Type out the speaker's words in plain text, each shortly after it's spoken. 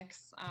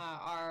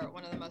are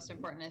one of the most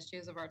important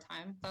issues of our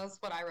time. That's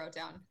what I wrote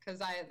down because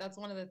that's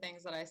one of the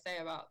things that I say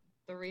about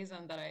the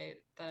reason that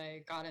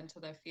I got into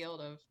the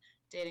field of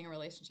dating and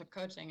relationship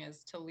coaching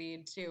is to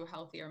lead to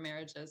healthier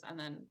marriages and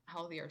then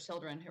healthier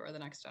children who are the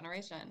next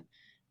generation.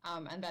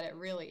 And that it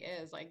really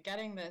is like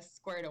getting this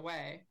squared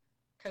away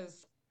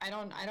because I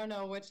don't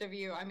know which of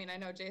you. I mean, I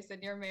know Jason,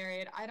 you're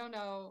married. I don't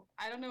know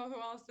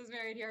who else is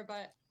married here,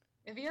 but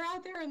if you're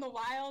out there in the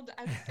wild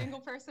as a single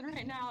person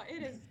right now,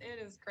 it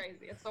is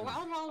crazy. It's the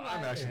wild, wild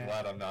I'm west. actually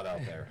glad I'm not out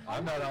there.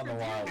 I'm not on the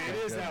wild. It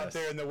is out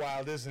there in the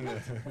wild, isn't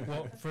it?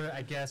 Well,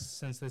 I guess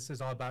since this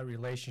is all about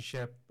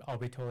relationship, I'll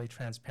be totally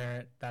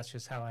transparent. That's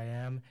just how I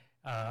am.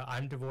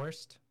 I'm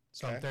divorced,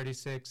 so Okay. I'm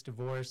 36,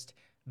 divorced.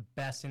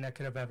 Best thing that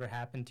could have ever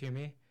happened to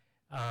me.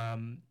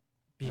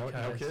 Because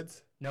No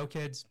kids? No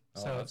kids.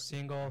 Oh, So that's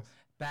single,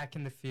 back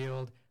in the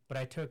field. But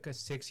I took a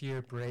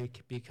 6-year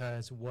break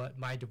because what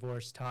my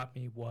divorce taught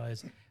me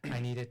was I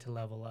needed to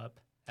level up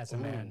as a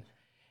man.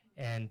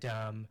 And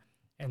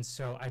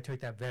so I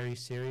took that very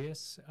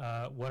serious.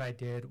 What I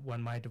did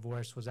when my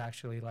divorce was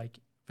actually like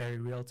very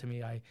real to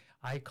me,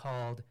 I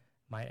called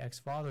my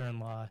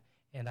ex-father-in-law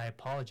and I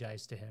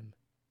apologized to him.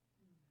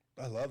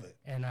 I love it.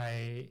 And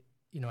I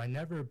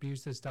never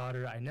abused his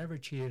daughter. I never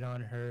cheated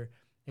on her.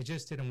 It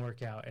just didn't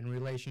work out. In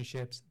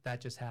relationships, that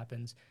just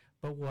happens.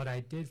 But what I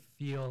did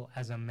feel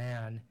as a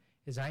man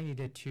is I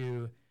needed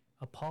to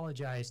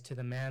apologize to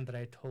the man that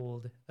I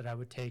told that I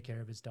would take care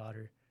of his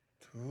daughter.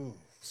 Ooh.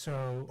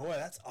 So, Boy,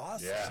 that's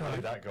awesome. Yeah, So- how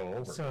did that go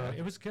over? so man?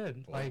 it was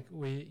good. Wow. Like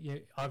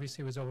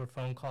obviously it was over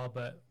phone call,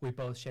 but we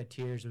both shed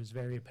tears. It was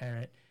very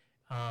apparent.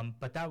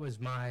 But that was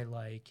my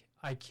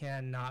I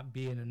cannot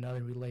be in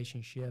another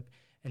relationship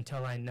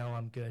until I know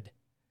I'm good.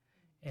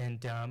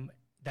 And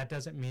that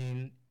doesn't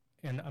mean,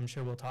 and I'm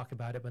sure we'll talk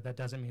about it, but that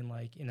doesn't mean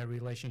like in a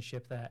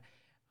relationship that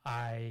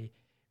I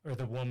or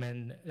the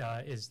woman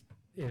is,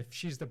 if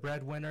she's the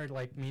breadwinner,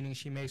 like meaning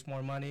she makes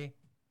more money,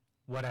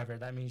 whatever.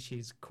 That means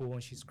she's cool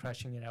and she's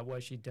crushing it at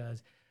what she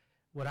does.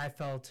 What I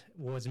felt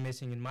was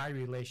missing in my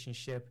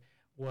relationship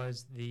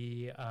was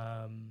the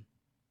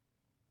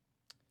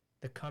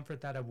comfort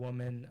that a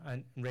woman,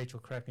 and Rachel,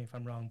 correct me if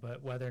I'm wrong,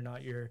 but whether or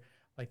not you're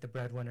like the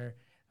breadwinner,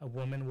 a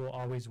woman will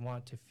always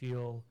want to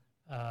feel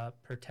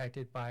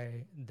protected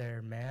by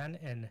their man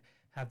and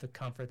have the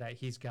comfort that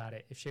he's got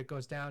it. If shit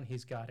goes down,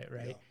 he's got it,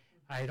 right? Yeah.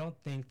 I don't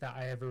think that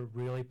I ever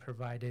really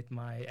provided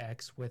my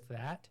ex with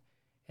that.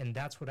 And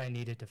that's what I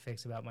needed to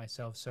fix about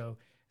myself. So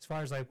as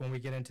far as like when we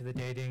get into the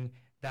dating,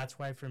 that's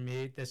why for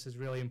me, this is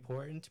really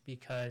important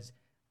because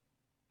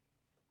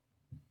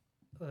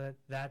I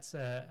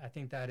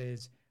think that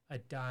is a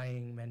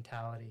dying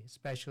mentality,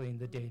 especially in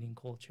the dating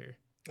culture.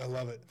 I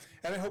love it,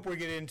 and I hope we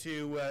get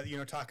into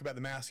talk about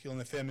the masculine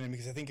and the feminine,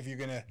 because I think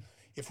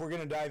if we're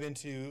gonna dive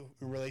into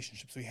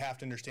relationships, we have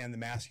to understand the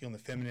masculine and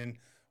the feminine,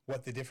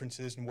 what the difference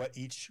is, and what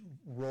each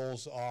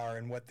roles are,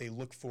 and what they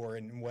look for,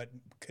 and what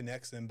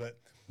connects them. But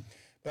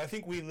I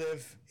think we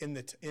live in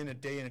a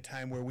day and a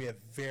time where we have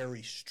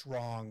very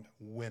strong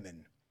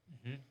women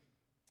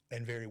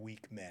and very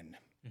weak men,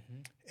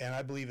 and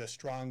I believe a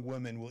strong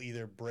woman will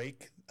either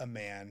break a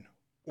man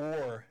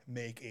or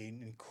make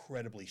an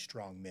incredibly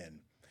strong man.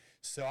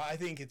 So I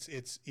think it's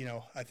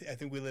I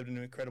think we lived in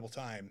an incredible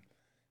time,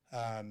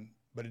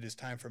 but it is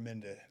time for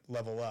men to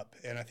level up,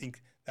 and I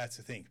think that's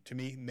the thing. To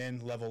me, men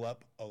level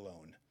up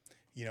alone.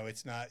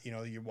 It's not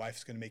your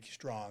wife's going to make you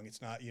strong.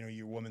 It's not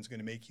your woman's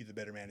going to make you the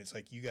better man. It's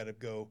like you got to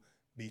go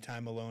be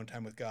time alone,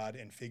 time with God,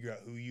 and figure out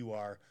who you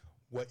are,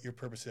 what your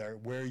purposes are,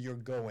 where you're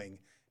going,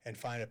 and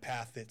find a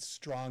path that's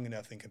strong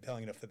enough and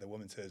compelling enough that the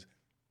woman says,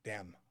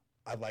 "Damn,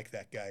 I like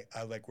that guy.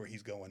 I like where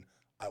he's going.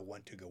 I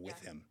want to go with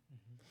him."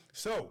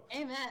 So,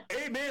 Amen.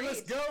 amen.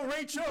 Let's go,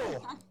 Rachel.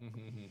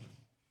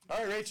 All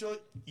right, Rachel,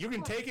 you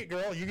can take it,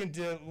 girl. You can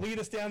lead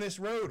us down this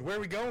road. Where are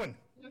we going?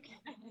 Okay.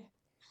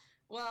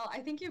 Well, I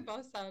think you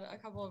both said a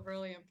couple of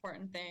really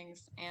important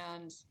things.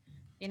 And,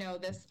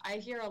 I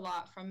hear a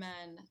lot from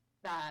men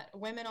that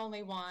women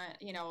only want,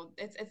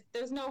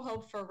 there's no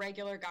hope for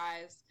regular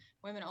guys.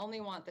 Women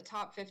only want the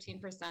top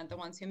 15%, the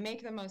ones who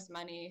make the most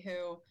money,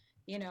 who,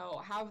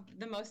 have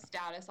the most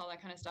status, all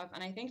that kind of stuff.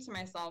 And I think to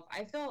myself,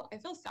 I feel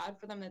sad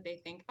for them that they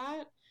think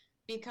that,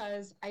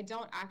 because I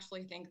don't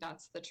actually think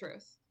that's the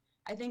truth.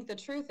 I think the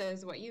truth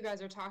is what you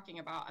guys are talking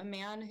about. A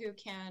man who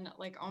can,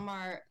 like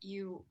Omar,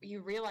 you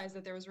realize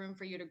that there was room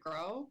for you to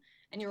grow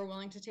and you were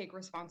willing to take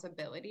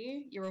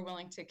responsibility. You were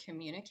willing to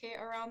communicate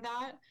around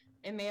that.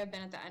 It may have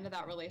been at the end of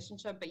that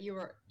relationship, but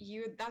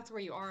that's where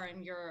you are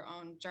in your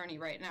own journey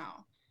right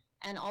now.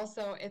 And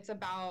also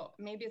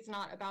maybe it's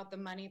not about the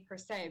money per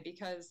se,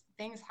 because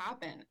things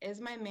happen. Is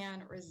my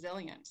man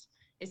resilient?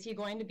 Am I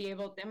going to be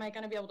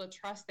able to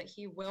trust that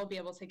he will be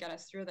able to get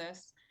us through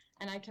this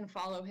and I can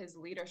follow his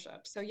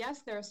leadership? So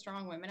yes, there are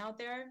strong women out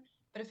there,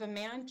 but if a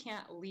man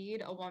can't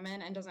lead a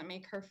woman and doesn't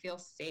make her feel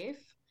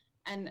safe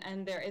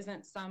and there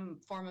isn't some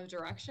form of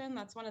direction,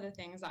 that's one of the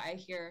things that I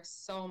hear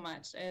so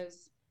much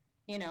is,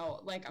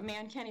 like a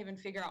man can't even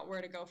figure out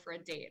where to go for a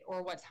date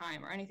or what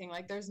time or anything.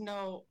 Like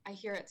I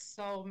hear it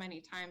so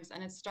many times,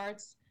 and it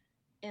starts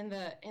in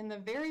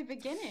the very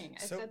beginning.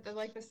 It's So- at the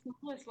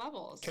smallest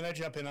levels. Can I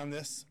jump in on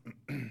this?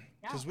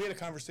 Because we had a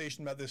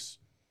conversation about this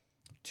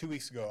 2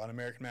 weeks ago on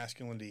American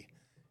Masculinity,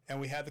 and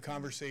we had the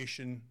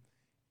conversation,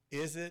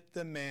 is it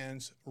the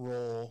man's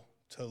role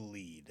to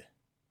lead?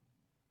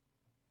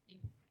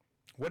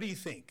 What do you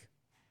think?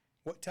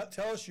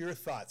 Tell us your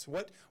thoughts.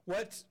 Tell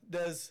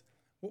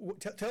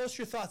us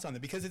your thoughts on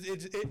it, because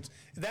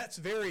that's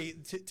very,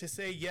 to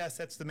say yes,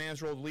 that's the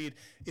man's role to lead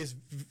is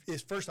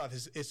first off,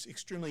 it's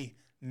extremely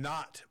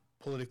not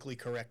politically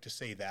correct to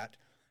say that.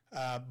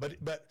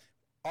 But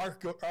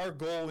our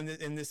goal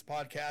in this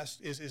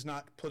podcast is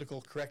not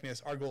political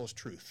correctness. Our goal is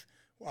truth.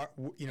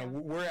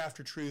 We're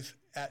after truth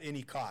at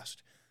any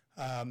cost.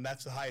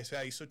 That's the highest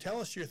value. So tell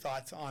us your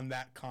thoughts on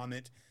that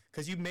comment,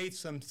 because you made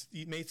some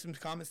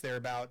comments there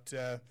about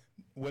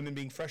women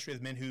being frustrated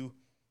with men who,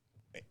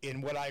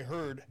 in what I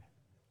heard,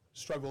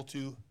 struggle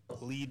to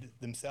lead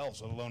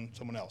themselves, let alone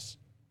someone else.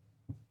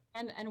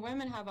 And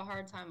women have a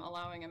hard time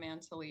allowing a man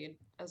to lead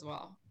as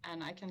well.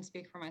 And I can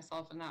speak for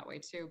myself in that way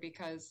too,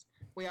 because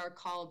we are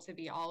called to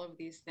be all of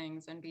these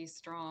things and be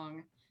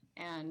strong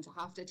and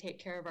have to take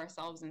care of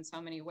ourselves in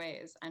so many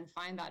ways and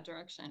find that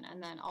direction,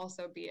 and then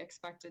also be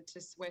expected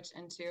to switch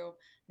into,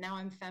 now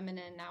I'm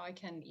feminine, now I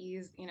can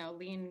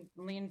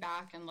lean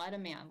back and let a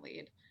man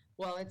lead.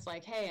 Well, it's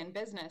like, hey, in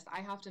business,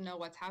 I have to know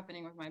what's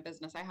happening with my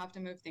business. I have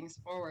to move things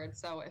forward.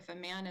 So if a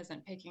man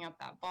isn't picking up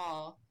that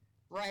ball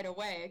right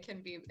away, it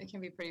can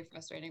be pretty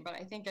frustrating. But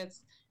I think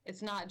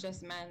it's not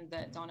just men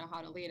that don't know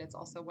how to lead. It's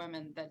also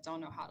women that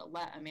don't know how to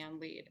let a man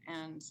lead,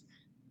 and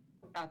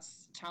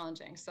that's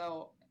challenging.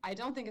 So I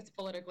don't think it's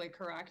politically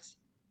correct.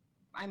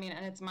 I mean,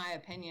 and it's my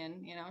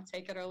opinion,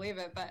 take it or leave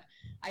it. But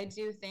I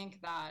do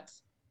think that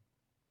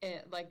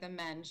the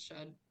men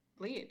should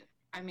lead.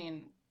 I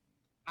mean,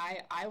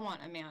 I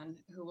want a man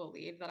who will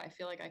lead, that I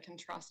feel like I can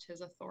trust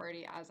his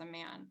authority as a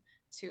man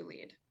to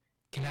lead.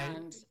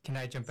 Can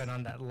I jump in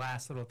on that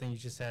last little thing you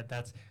just said?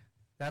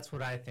 That's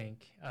what I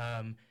think.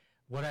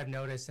 What I've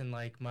noticed in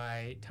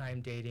my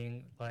time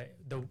dating,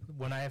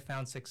 when I have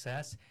found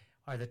success,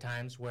 are the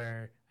times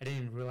where I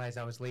didn't even realize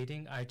I was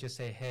leading. I just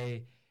say,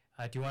 hey,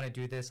 do you want to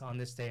do this on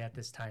this day at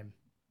this time?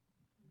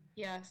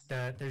 Yes.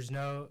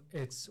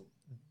 It's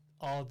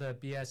all the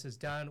BS is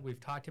done. We've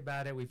talked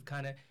about it.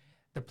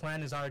 The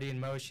plan is already in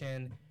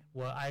motion.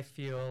 What I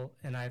feel,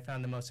 and I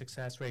found the most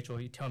success,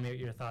 Rachel, you tell me what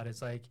your thought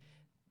is.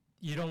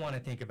 You don't want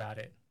to think about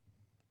it.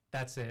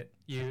 That's it.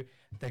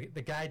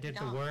 The guy did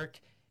the work.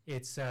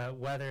 It's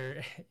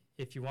whether,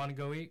 if you want to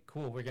go eat,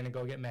 cool, we're going to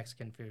go get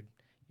Mexican food.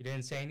 You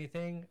didn't say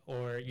anything,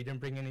 or you didn't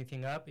bring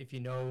anything up. If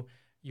you know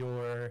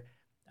your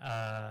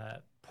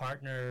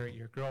partner,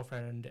 your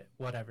girlfriend,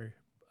 whatever,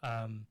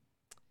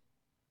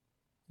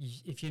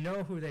 if you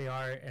know who they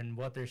are and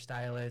what their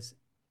style is,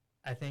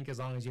 I think as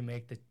long as you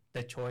make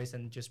the choice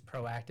and just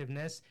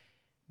proactiveness,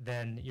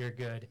 then you're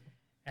good.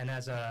 And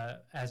as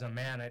a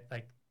man,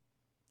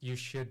 you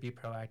should be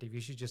proactive.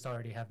 You should just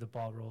already have the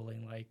ball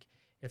rolling.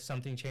 If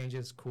something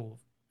changes, cool,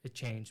 it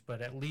changed,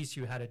 but at least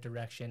you had a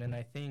direction. And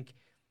I think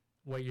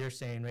what you're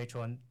saying,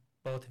 Rachel, and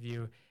both of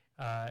you,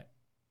 a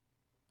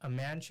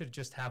man should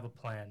just have a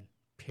plan,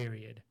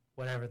 period,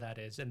 whatever that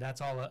is. And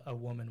that's all a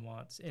woman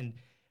wants. And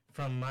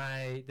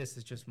this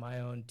is just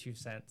my own 2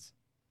 cents.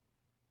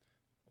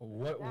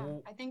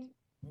 I think.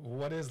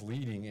 What is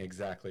leading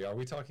exactly? Are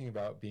we talking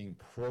about being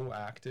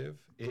proactive?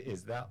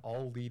 Is that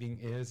all leading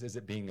is? Is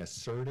it being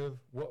assertive?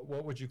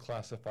 What would you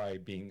classify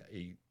being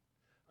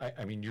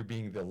I mean, you're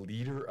being the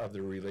leader of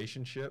the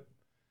relationship.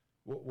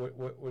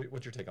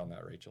 What's your take on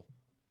that, Rachel?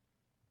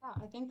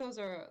 Yeah, I think those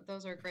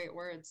are great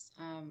words.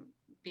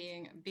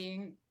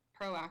 Being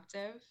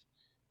proactive,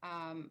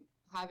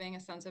 having a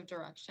sense of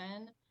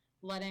direction,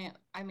 again,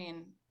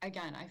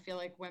 I feel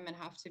like women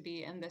have to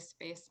be in this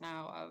space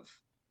now of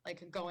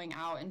going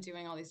out and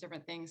doing all these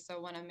different things.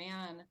 So when a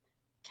man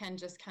can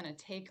just kind of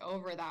take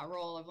over that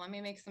role of, let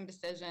me make some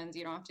decisions,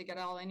 you don't have to get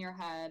all in your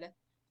head.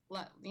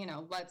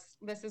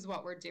 This is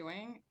what we're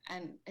doing.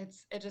 And it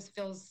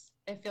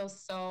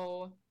feels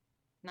so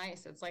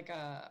nice. It's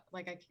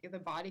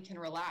the body can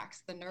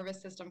relax, the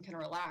nervous system can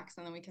relax,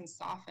 and then we can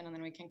soften, and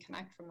then we can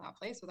connect from that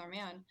place with our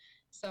man.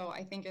 So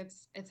I think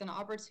it's an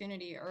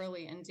opportunity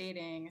early in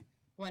dating,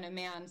 when a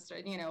man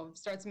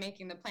starts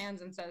making the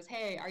plans and says,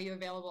 hey, are you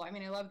available? I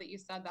mean, I love that you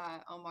said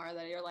that, Omar,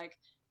 that you're like,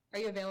 are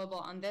you available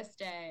on this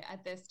day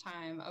at this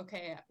time?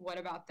 Okay, what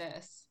about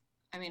this?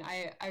 I mean,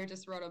 I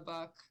just wrote a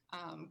book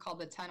called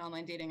The 10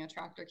 Online Dating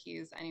Attractor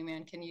Keys Any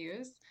Man Can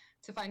Use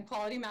to Find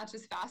Quality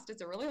Matches Fast.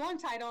 It's a really long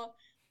title.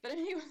 But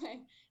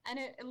anyway, and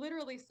it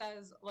literally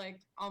says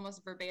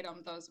almost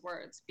verbatim those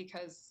words,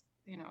 because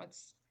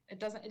it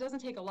doesn't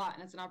take a lot,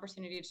 and it's an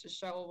opportunity to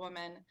show a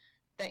woman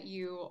that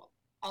you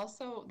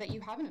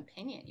have an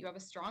opinion, you have a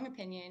strong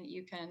opinion,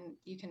 you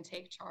can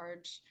take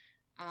charge,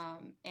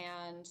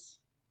 and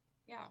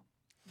yeah.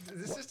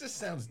 This just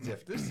sounds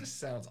different. This just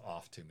sounds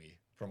off to me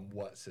from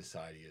what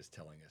society is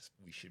telling us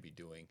we should be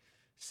doing.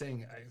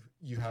 Saying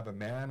you have a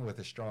man with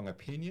a strong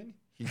opinion,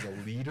 He's a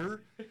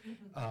leader.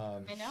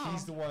 I know.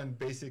 He's the one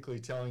basically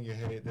telling you,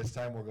 hey, this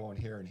time we're going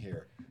here and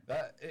here.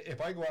 That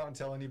if I go out and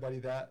tell anybody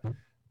that,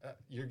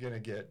 you're going to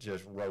get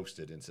just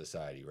roasted in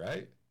society,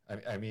 right?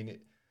 I mean,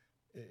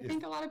 I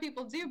think a lot of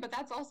people do, but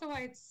that's also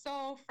why it's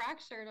so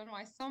fractured and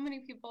why so many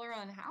people are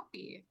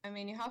unhappy. I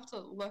mean, you have to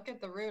look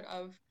at the root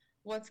of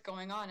what's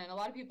going on, and a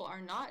lot of people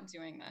are not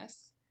doing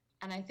this.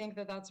 And I think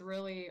that that's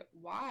really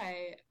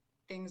why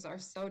things are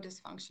so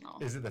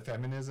dysfunctional. Is it the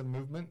feminism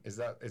movement? Is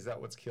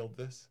that what's killed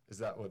this? Is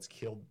that what's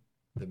killed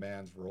the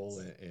man's role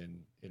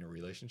in a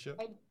relationship?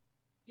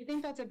 I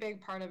think that's a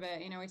big part of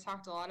it. You know, we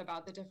talked a lot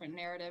about the different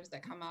narratives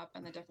that come up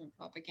and the different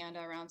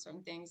propaganda around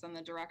certain things and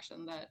the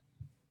direction that,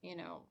 you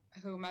know,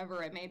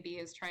 whomever it may be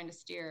is trying to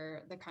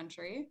steer the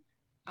country.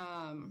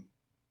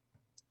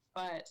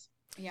 But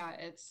yeah,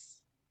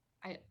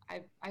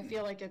 I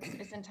feel like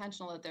it's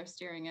intentional that they're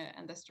steering it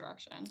in this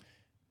direction.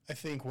 I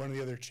think one of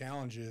the other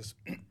challenges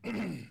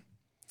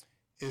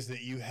is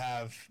that you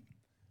have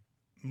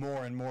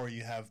more and more,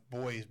 you have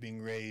boys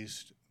being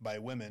raised by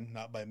women,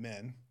 not by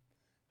men.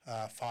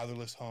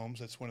 Fatherless homes,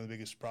 that's one of the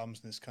biggest problems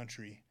in this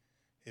country,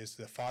 is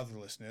the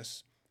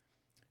fatherlessness.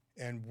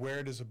 And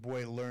where does a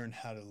boy learn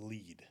how to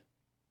lead?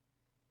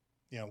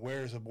 You know,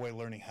 where is a boy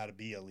learning how to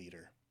be a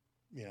leader?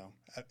 You know,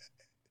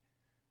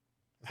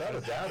 without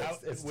a doubt,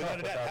 it's tough. Without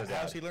a doubt,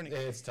 how's he learning?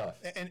 It's tough.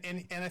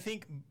 And I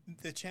think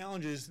the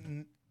challenge is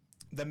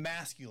the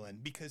masculine,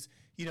 because,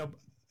 you know,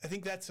 I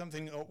think that's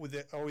something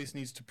that always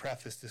needs to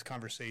preface this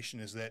conversation,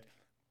 is that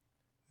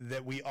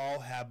we all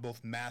have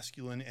both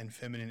masculine and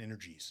feminine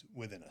energies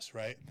within us,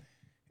 right?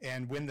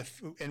 And when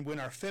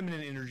our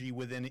feminine energy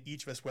within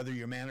each of us, whether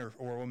you're a man or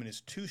a woman,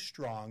 is too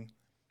strong,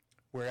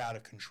 we're out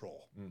of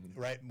control,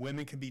 right?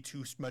 Women can be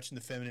too much in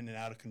the feminine and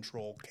out of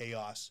control,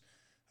 chaos.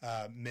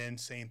 Men,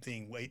 same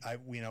thing.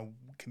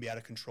 Can be out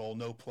of control,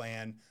 no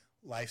plan,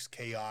 life's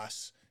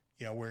chaos.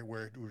 You know,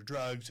 we're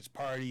drugs, it's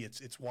party,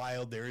 it's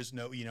wild. There is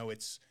no, you know,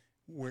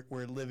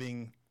 we're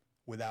living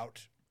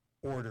without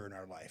order in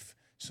our life.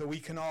 So we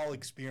can all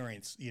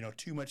experience, you know,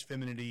 too much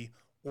femininity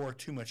or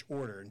too much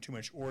order, and too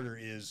much order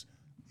is,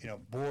 you know,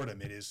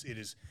 boredom. It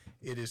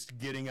is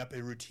getting up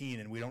a routine,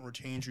 and we don't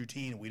change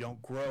routine. We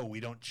don't grow. We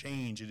don't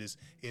change. It is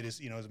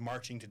you know, is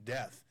marching to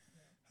death.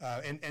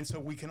 And so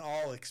we can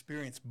all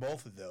experience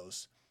both of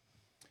those.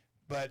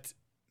 But,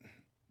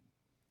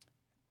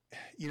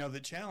 you know, the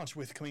challenge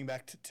with coming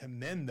back to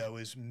men, though,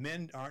 is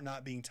men are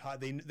not being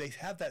taught. They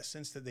have that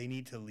sense that they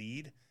need to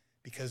lead,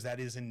 because that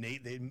is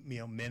innate.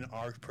 Men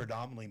are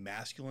predominantly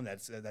masculine.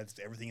 That's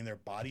everything in their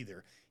body.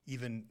 Their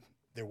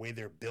way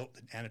they're built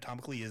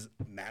anatomically is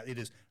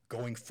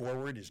going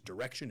forward, is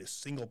direction, is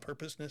single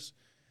purposeness.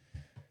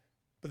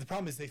 But the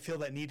problem is they feel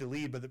that need to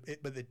lead, but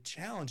the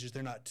challenge is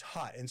they're not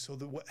taught. And so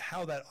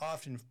how that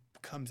often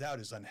comes out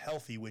is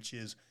unhealthy, which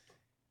is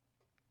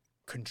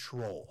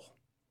control.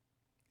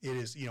 It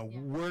is, you know,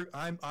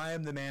 I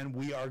am the man,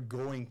 we are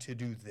going to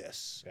do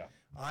this. Yeah.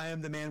 I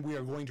am the man, we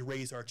are going to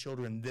raise our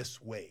children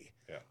this way.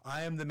 Yeah.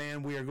 I am the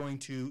man, we are going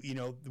to, you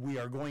know, we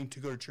are going to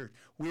go to church.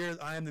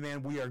 I am the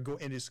man, we are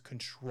going, and it's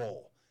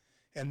control.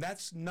 And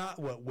that's not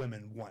what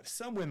women want.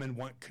 Some women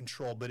want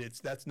control, but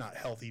that's not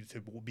healthy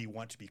to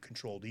want to be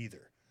controlled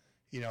either.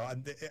 You know,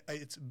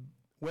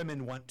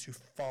 women want to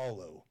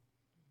follow,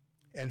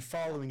 and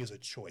following is a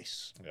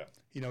choice. Yeah.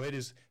 You know, it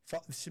is,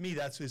 to me,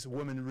 that's a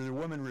woman. The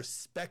woman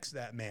respects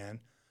that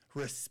man,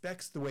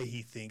 respects the way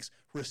he thinks,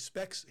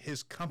 respects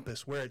his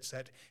compass, where it's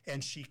at,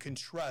 and she can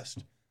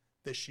trust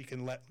that she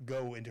can let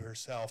go into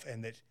herself,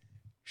 and that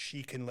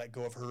she can let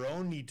go of her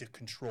own need to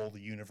control the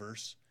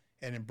universe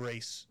and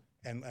embrace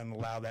and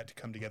allow that to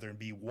come together and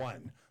be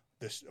one.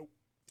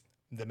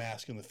 The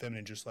masculine and the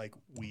feminine, just like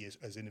we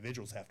as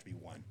individuals have to be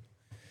one.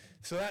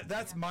 So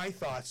that's my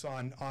thoughts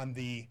on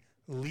the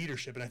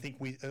leadership, and I think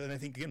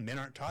again, men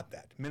aren't taught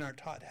that. Men aren't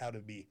taught how to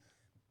be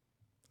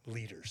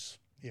leaders.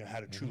 You know, how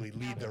to truly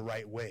lead the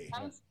right way.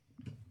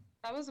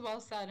 That was well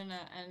said,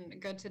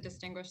 and good to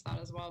distinguish that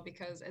as well,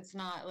 because it's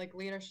not like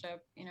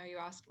leadership. You know, you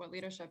asked what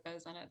leadership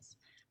is, and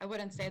I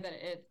wouldn't say that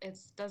it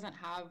doesn't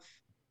have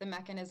the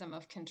mechanism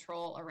of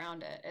control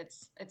around it.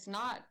 It's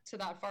not to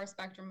that far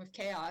spectrum of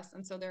chaos,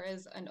 and so there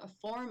is a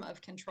form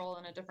of control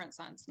in a different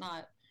sense,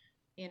 not,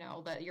 you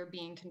know, that you're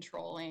being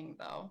controlling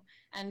though.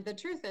 And the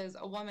truth is,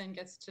 a woman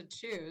gets to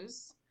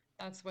choose.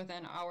 That's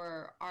within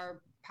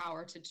our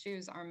power to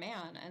choose our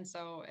man. And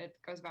so it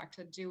goes back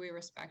to, do we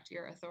respect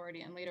your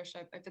authority and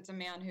leadership? If it's a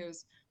man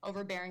who's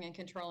overbearing and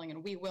controlling,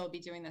 and we will be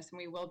doing this and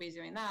we will be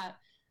doing that,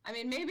 I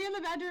mean, maybe in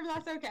the bedroom,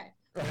 that's okay.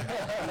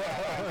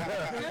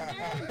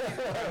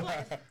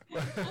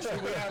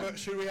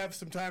 Should we have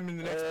some time in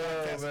the next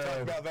podcast to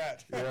talk about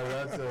that?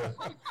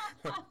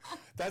 Yeah,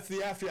 that's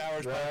the after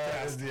hours podcast.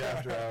 That is the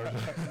after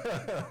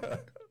hours.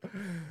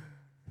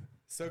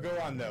 So go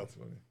on though.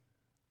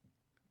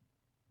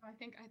 I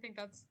think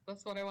that's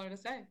what I wanted to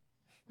say.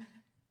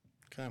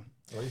 Okay.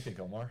 What do you think,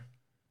 Omar?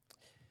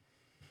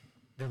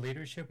 The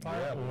leadership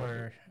part,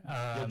 or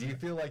do you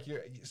feel like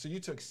you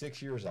took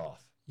 6 years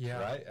off? Yeah.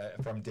 Right?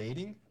 From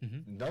dating,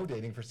 no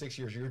dating for 6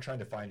 years. You were trying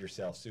to find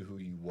yourself, see who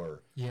you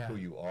were, who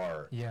you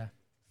are. Yeah.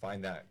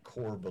 find that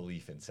core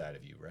belief inside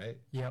of you, right?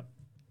 Yep.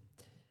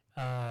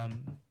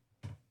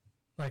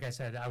 Like I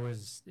said, it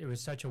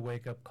was such a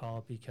wake-up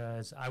call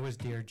because I was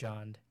Dear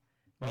John'd.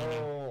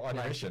 Oh, on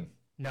your mission.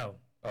 No.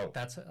 Oh.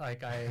 That's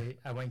like I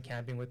went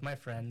camping with my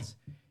friends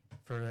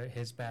for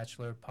his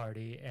bachelor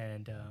party,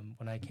 and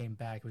when I came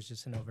back, it was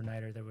just an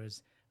overnighter. There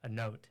was a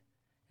note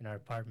in our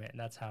apartment, and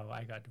that's how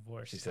I got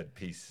divorced. She said,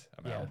 "Peace,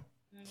 I'm Yeah. out."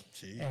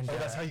 Jeez. And,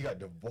 That's how you got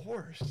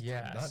divorced.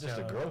 Yeah, Not just a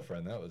so-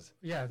 girlfriend. That was.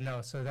 Yeah,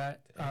 no, so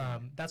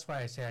that's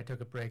why I say I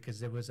took a break,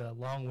 because it was a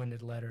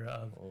long-winded letter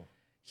of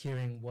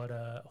hearing what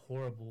a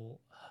horrible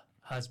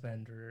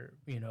husband or,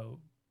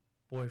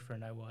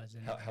 boyfriend I was.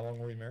 And How long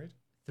were you married?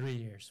 3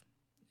 years.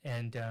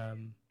 And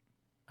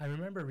I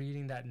remember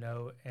reading that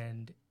note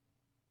and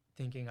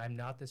thinking, I'm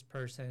not this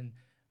person,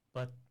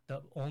 but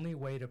the only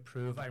way to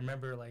prove, I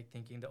remember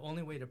thinking, the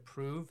only way to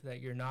prove that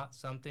you're not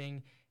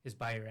something is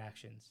by your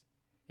actions.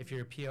 If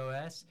you're a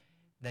POS,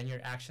 then your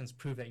actions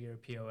prove that you're a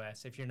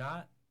POS. If you're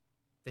not,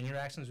 then your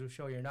actions will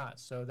show you're not.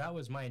 So that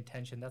was my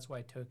intention. That's why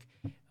I took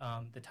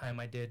the time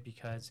I did,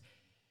 because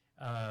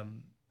I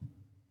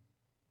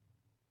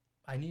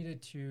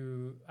needed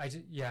to,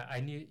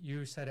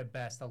 you said it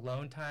best,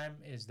 alone time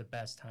is the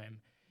best time.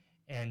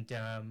 And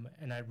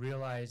I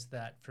realized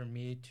that for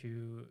me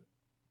to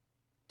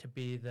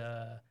be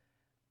the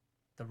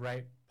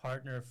right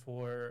partner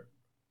for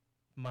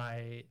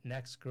my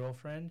next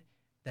girlfriend,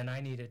 then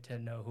I needed to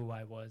know who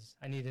I was.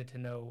 I needed to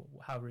know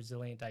how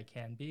resilient I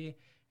can be.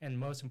 And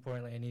most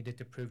importantly, I needed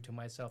to prove to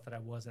myself that I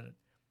wasn't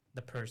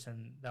the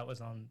person that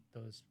was on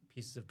those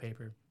pieces of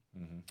paper.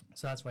 Mm-hmm.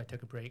 So that's why I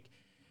took a break.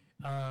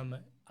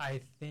 I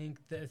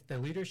think that the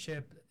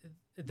leadership,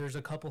 there's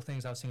a couple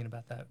things I was thinking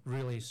about that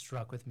really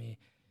struck with me.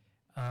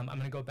 I'm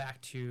going to go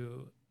back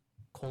to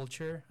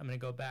culture. I'm going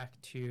to go back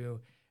to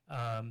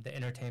the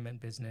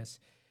entertainment business,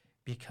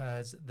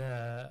 because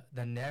the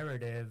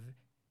narrative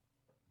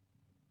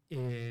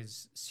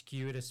is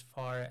skewed as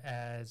far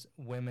as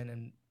women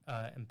and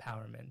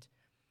empowerment.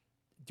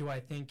 Do I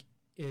think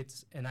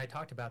it's, and I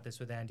talked about this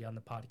with Andy on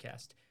the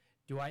podcast,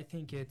 do I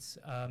think it's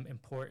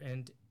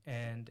important,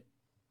 and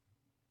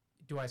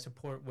do I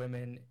support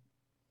women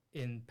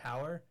in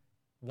power?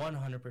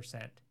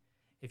 100%.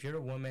 If you're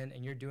a woman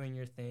and you're doing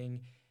your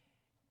thing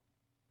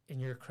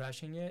and you're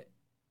crushing it,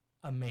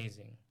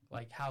 amazing.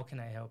 How can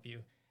I help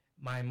you?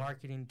 My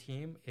marketing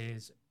team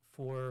is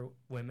 4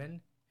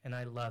 women, and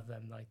I love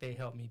them. They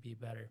help me be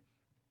better.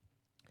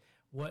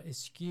 What is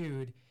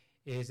skewed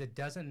is it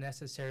doesn't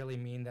necessarily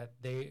mean that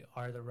they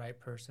are the right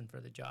person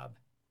for the job.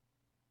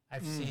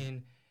 I've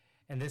seen,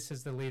 and this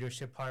is the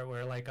leadership part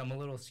where I'm a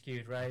little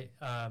skewed, right?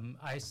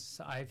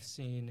 I've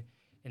seen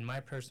in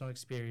my personal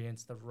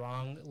experience the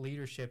wrong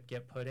leadership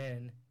get put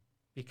in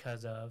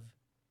because of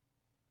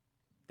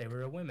they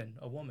were a woman.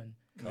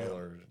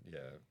 Color, yeah.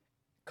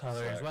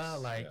 Color Sex, as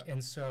well, yeah.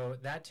 And so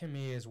that to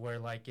me is where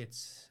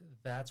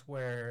that's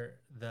where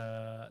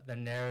the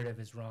narrative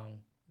is wrong.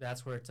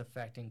 That's where it's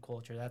affecting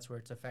culture. That's where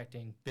it's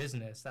affecting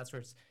business. That's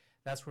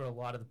where a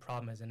lot of the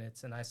problem is,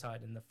 and I saw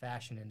it in the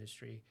fashion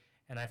industry.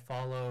 And I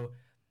follow,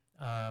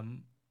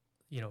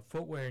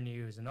 footwear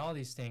news and all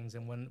these things.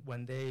 And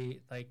when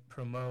they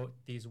promote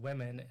these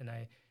women, and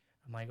I'm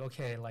like,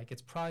 okay,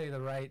 it's probably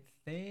the right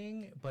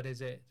thing, but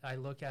is it? I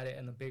look at it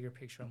in the bigger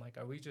picture. I'm like,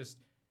 are we just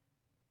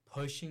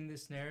pushing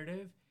this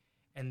narrative,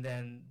 and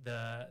then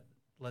the,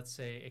 let's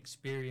say,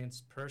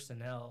 experienced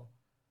personnel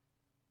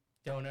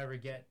don't ever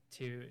get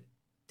to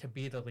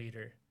be the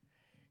leader,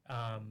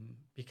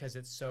 because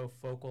it's so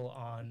focal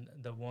on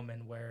the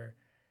woman, where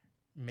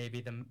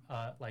maybe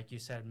like you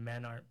said,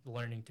 men aren't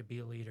learning to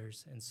be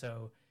leaders. And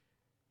so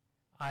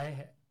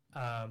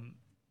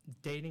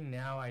dating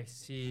now, I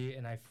see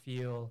and I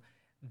feel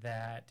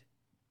that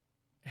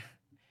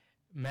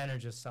men are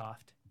just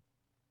soft.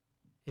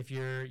 If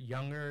you're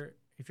younger,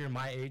 if you're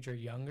my age or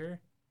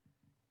younger,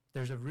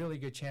 there's a really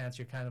good chance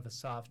you're kind of a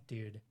soft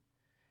dude,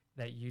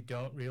 that you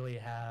don't really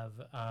have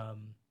a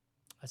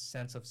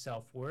sense of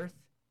self-worth.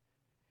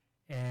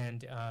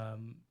 And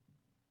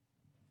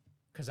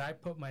because I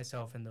put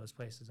myself in those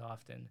places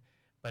often,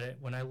 but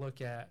when I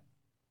look at,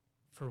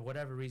 for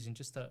whatever reason,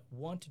 just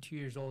 1 to 2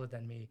 years older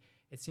than me,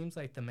 it seems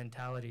like the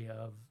mentality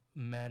of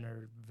men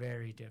are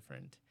very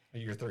different.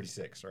 You're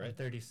 36, right? I'm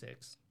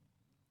 36.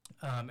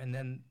 And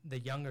then the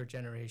younger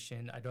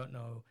generation, I don't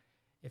know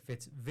if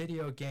it's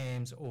video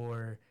games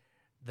or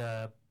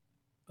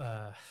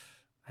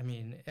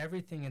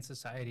everything in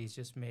society has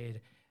just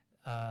made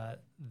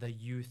the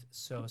youth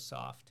so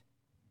soft.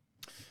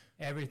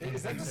 Everything.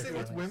 Is that the same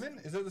with women?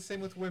 Is that the same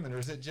with women, or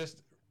is it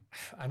just?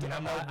 I mean,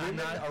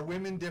 are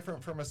women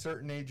different from a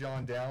certain age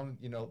on down?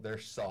 Their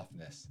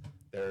softness.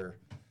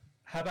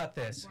 How about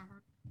this?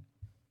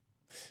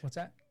 What's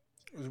that?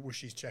 Where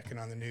she's checking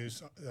on the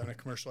news on a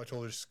commercial. I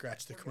told her to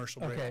scratch the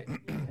commercial break. Okay,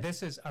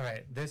 this is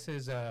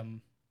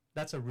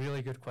that's a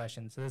really good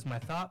question. So this, my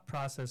thought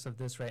process of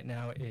this right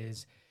now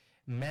is,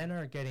 men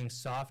are getting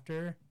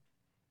softer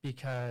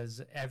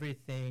because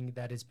everything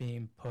that is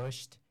being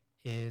pushed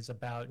is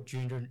about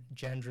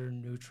gender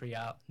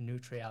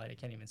neutrality. I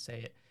can't even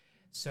say it.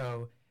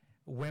 So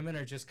women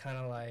are just kind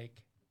of like,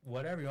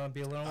 whatever, you want to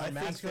be a little more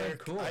masculine,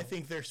 cool. I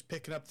think they're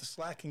picking up the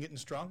slack and getting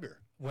stronger.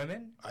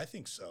 Women? I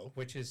think so.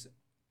 Which is,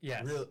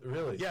 yes.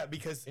 Really? Yeah,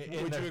 because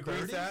In would their you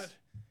agree with 30s? that?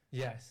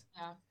 Yes.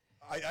 Yeah.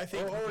 I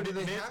think Or do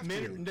they have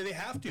to? do they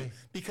have to?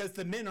 Because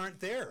the men aren't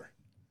there.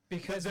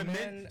 Because The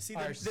men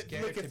are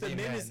scared look, to if the be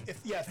man men. is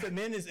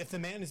if the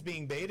man is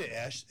being beta,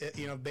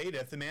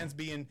 if the man's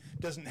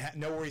doesn't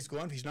know where he's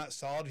going, if he's not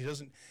solid,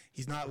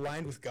 he's not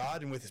aligned with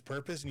God and with his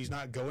purpose, and he's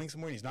not going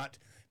somewhere, and he's not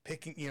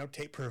picking,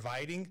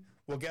 providing.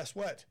 Well, guess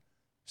what?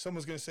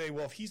 Someone's going to say,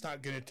 well, if he's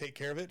not going to take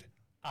care of it,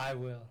 I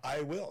will.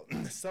 I will.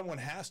 Someone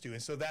has to,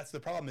 and so that's the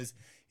problem.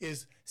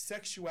 Is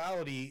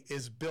sexuality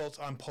is built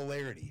on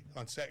polarity,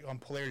 on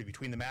polarity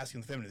between the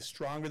masculine and the feminine. The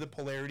stronger the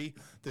polarity,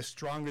 the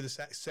stronger the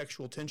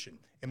sexual tension.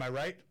 Am I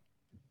right?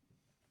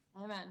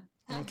 Amen.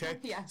 Okay.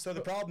 Yeah. So the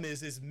problem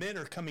is men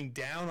are coming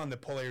down on the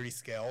polarity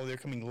scale. They're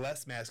becoming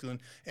less masculine,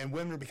 and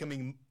women are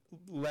becoming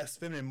less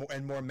feminine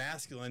and more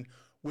masculine,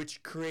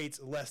 which creates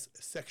less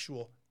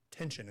sexual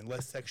tension and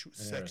less sexual.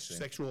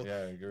 Yeah, I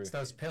agree. It's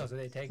those pills. Are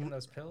they taking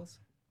those pills?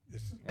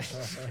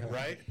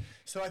 Right.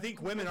 So I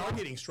think women are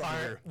getting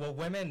stronger. Well,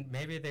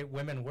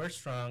 women were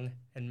strong,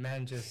 and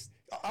men just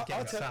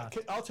getting soft.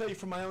 I'll tell you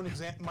from my own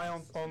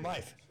own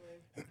life.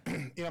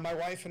 My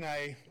wife and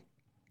I,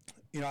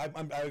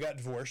 I got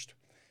divorced,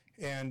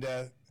 and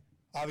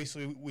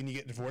obviously when you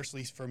get divorced, at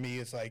least for me,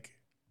 it's like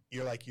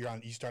you're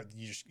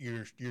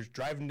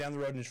driving down the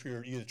road and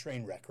you're the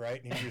train wreck,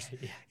 right? And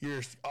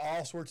you're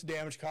all sorts of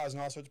damage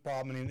causing all sorts of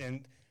problems,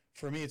 and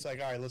for me, it's like,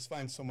 all right, let's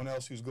find someone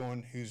else who's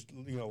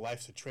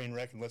life's a train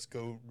wreck, and let's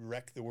go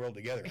wreck the world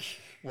together.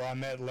 Well, I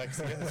met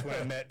Lexia. That's when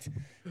I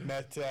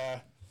met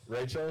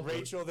Rachel.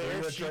 Rachel there.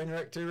 Were you a train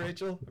wreck too,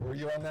 Rachel? Were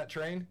you on that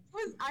train?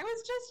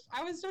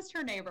 I was just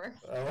her neighbor.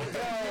 Oh,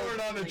 you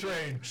weren't on the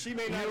train. She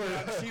may not.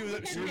 She was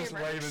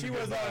waving She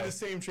was goodbye. on the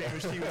same train,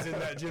 but she was in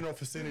that general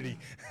vicinity.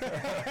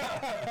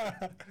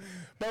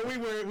 But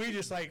we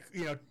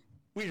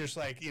just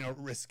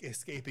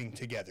escaping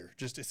together,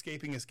 just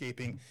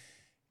escaping.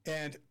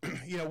 And,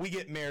 we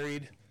get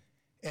married,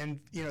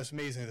 and, it's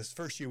amazing. This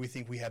first year, we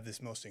think we have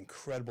this most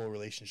incredible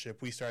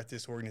relationship. We start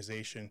this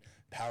organization,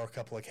 Power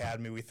Couple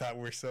Academy. We thought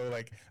we were so,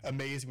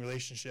 amazing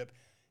relationship.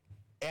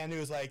 And it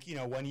was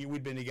 1 year,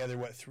 we'd been together,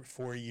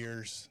 3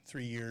 years,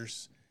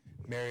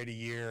 married a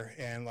year,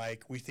 and,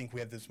 we think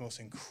we have this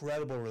most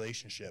incredible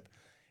relationship.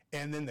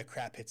 And then the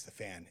crap hits the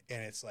fan,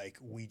 and it's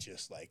we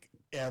just,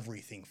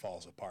 everything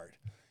falls apart.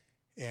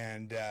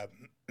 And,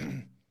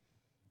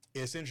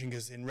 it's interesting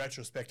because in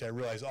retrospect, I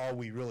realized all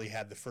we really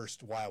had the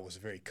first while was a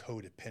very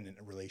codependent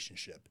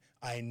relationship.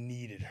 I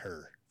needed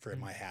her for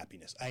my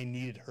happiness. I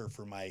needed her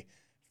for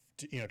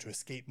to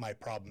escape my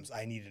problems.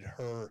 I needed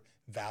her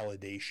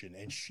validation,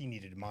 and she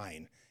needed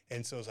mine.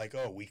 And so it's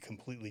we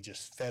completely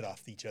just fed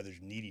off each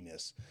other's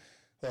neediness.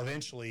 Well,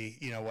 eventually,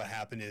 what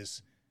happened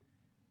is,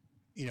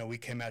 we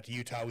came out to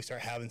Utah. We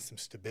start having some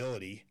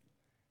stability,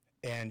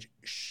 and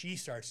she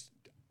starts.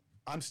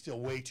 I'm still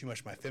way too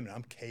much my feminine.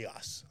 I'm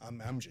chaos.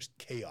 I'm just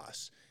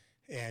chaos.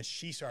 And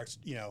she starts,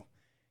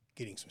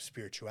 getting some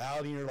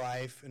spirituality in her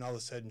life, and all of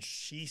a sudden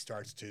she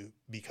starts to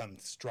become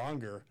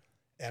stronger,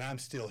 and I'm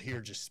still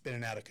here just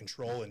spinning out of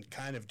control and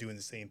kind of doing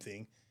the same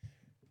thing.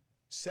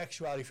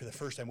 Sexuality for the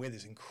first time, we had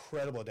these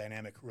incredible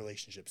dynamic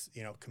relationships,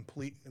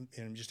 complete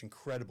and just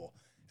incredible.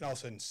 And all of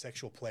a sudden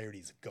sexual polarity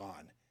is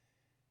gone.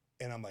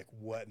 And I'm like,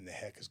 what in the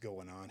heck is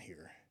going on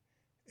here?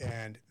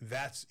 And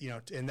that's,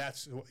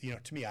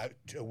 to me,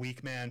 a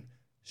weak man,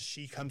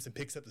 she comes and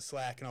picks up the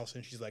slack, and all of a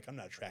sudden she's like, I'm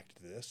not attracted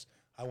to this.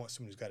 I want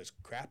someone who's got his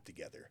crap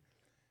together.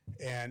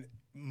 And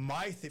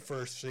my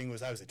first thing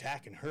was I was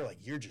attacking her,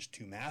 you're just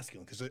too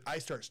masculine. Because I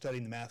start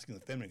studying the masculine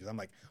and the feminine, because I'm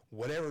like,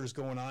 whatever is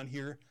going on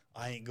here,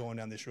 I ain't going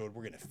down this road.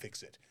 We're going to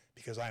fix it,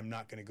 because I'm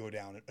not going to go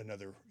down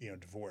another,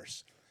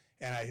 divorce.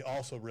 And I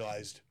also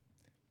realized,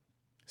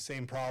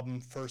 same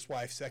problem, first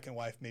wife, second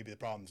wife, maybe the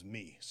problem's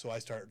me. So I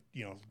start,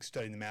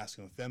 studying the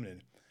masculine and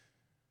feminine.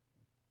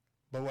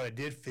 But what I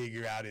did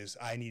figure out is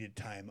I needed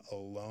time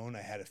alone.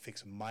 I had to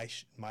fix my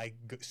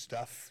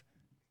stuff,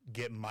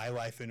 get my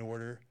life in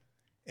order.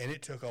 And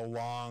it took a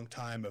long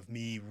time of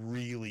me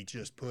really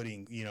just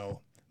putting,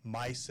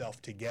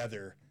 myself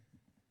together,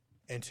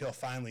 until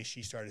finally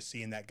she started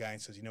seeing that guy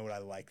and says, you know what, I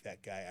like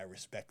that guy. I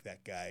respect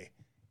that guy.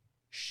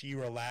 She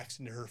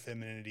relaxed into her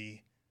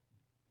femininity.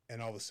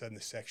 And all of a sudden,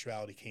 the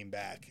sexuality came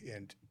back,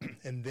 and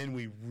then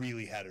we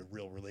really had a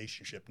real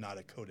relationship, not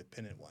a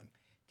codependent one.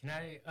 Can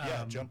I?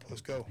 Jump.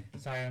 Let's go.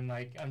 Sorry,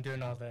 I'm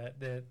doing all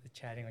the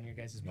chatting on your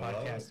guys'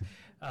 podcast.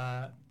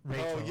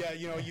 Rachel. Oh yeah,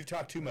 you've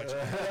talked too much.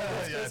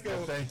 Let's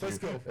go. Let's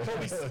go.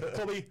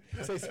 Colby,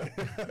 say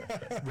something.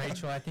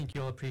 Rachel, I think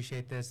you'll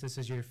appreciate this. This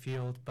is your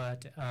field,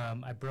 but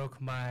I broke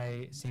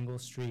my single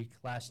streak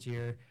last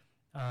year,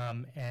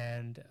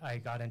 and I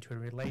got into a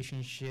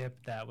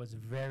relationship that was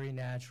very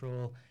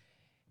natural.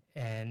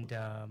 And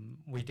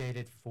we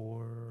dated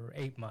for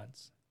 8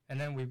 months,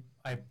 and then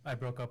I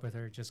broke up with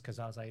her just because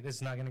I was like, this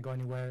is not going to go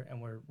anywhere,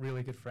 and we're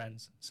really good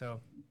friends.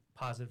 So,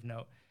 positive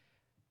note.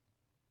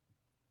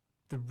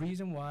 the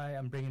reason why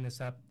I'm bringing this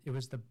up, it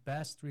was the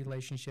best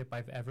relationship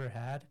I've ever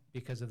had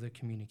because of the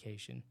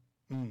communication.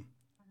 Mm.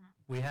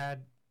 We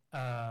had,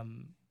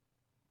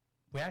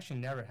 we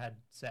actually never had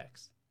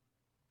sex,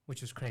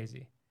 which was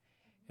crazy.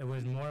 It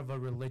was more of a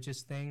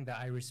religious thing that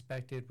I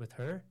respected with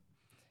her.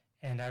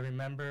 And I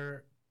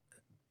remember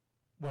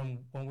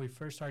when we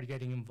first started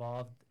getting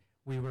involved,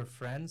 we were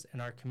friends,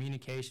 and our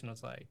communication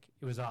was like,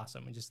 it was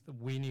awesome. And just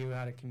we knew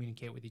how to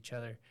communicate with each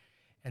other.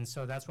 And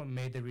so that's what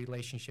made the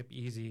relationship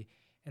easy.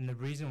 And the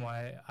reason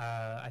why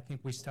I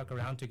think we stuck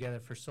around together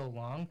for so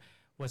long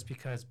was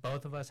because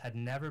both of us had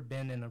never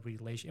been in a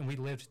relation, and we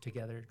lived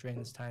together during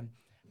this time.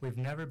 We've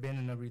never been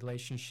in a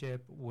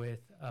relationship with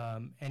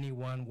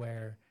anyone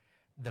where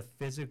the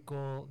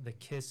physical, the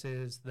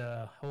kisses,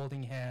 the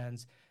holding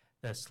hands,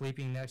 the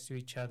sleeping next to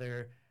each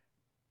other,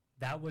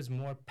 that was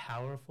more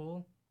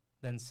powerful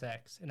than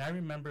sex. And I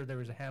remember there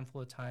was a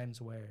handful of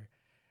times where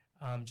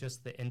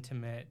just the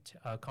intimate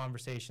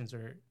conversations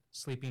or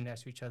sleeping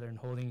next to each other and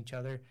holding each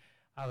other,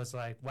 I was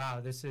like, wow,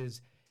 this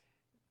is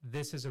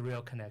a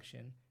real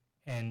connection.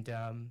 And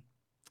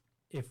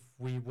if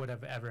we would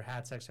have ever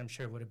had sex, I'm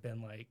sure it would have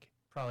been like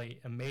probably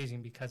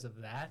amazing because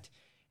of that.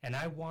 And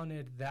I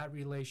wanted that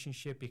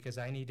relationship because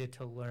I needed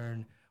to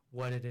learn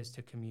what it is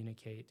to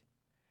communicate.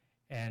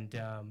 And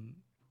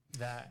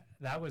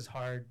that was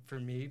hard for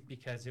me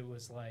because it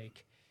was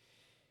like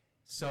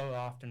so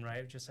often,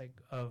 right? Just like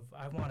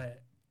I want to,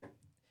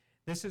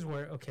 this is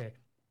where, okay,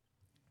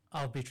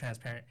 I'll be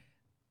transparent.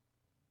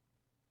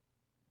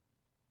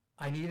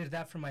 I needed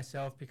that for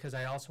myself because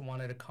I also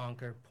wanted to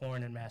conquer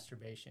porn and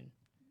masturbation.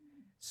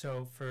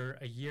 So for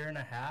a year and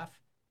a half,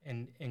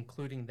 and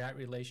including that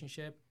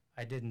relationship,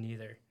 I did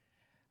neither.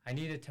 I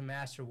needed to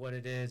master what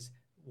it is,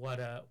 what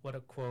a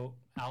quote,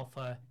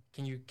 alpha.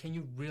 Can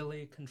you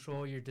really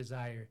control your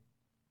desire?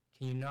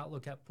 Can you not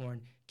look at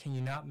porn? Can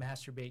you not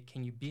masturbate?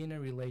 Can you be in a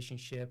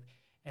relationship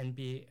and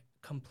be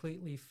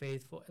completely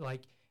faithful,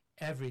 like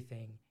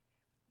everything?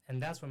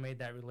 And that's what made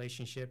that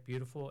relationship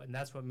beautiful, and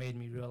that's what made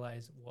me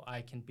realize what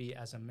I can be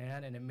as a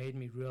man, and it made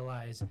me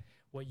realize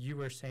what you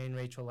were saying,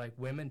 Rachel, like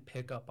women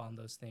pick up on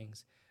those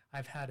things.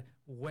 I've had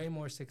way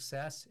more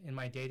success in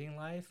my dating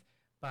life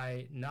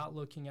by not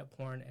looking at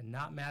porn and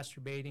not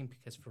masturbating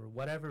because for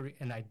whatever,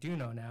 and I do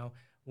know now,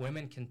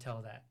 women can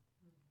tell that.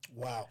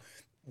 Wow.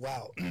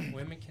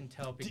 Women can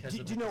tell because of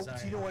do the you know? desire.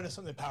 Do you know what is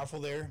something powerful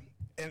there?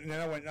 And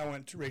then I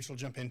want Rachel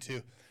to jump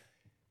into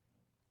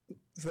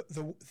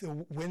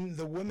when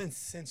the woman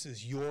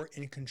senses you're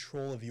in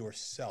control of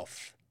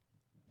yourself.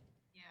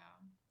 Yeah.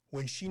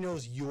 When she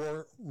knows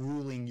you're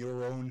ruling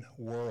your own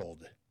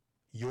world,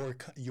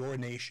 your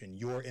nation,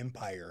 your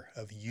empire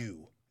of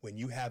you. When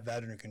you have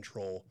that under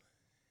control.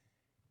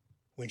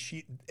 When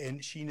she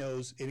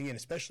knows, and again,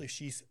 especially if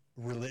she's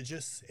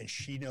religious and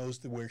she knows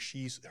where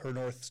her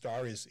North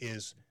Star is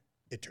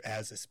it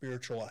has a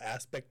spiritual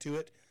aspect to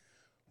it.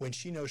 When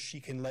she knows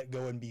she can let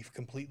go and be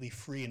completely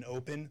free and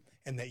open,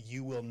 and that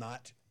you will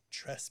not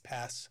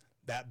trespass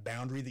that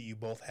boundary that you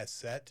both have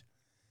set.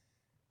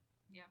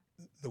 Yeah.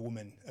 The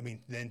woman,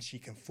 then she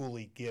can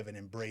fully give and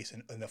embrace,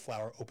 and the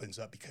flower opens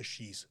up because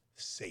she's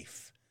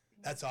safe.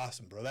 That's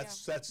awesome, bro.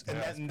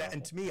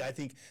 And to me, I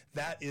think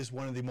that is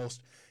one of the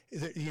most,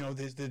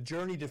 the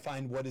journey to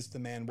find what is the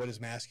man, what is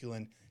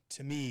masculine.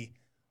 To me,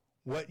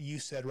 what you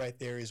said right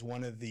there is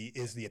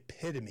the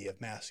epitome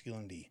of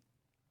masculinity.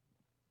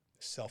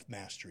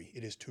 Self-mastery.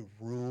 It is to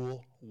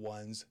rule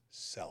one's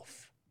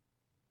self.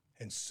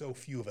 And so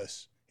few of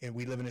us, and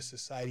we live in a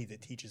society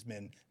that teaches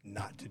men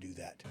not to do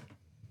that.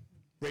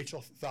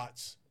 Rachel,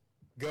 thoughts?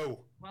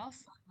 Go.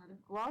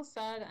 Well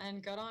said,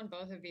 and good on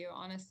both of you,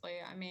 honestly.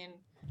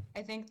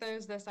 I think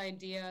there's this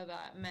idea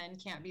that men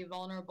can't be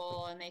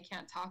vulnerable and they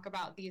can't talk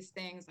about these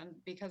things and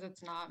because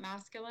it's not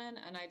masculine,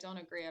 and I don't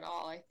agree at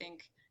all. I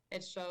think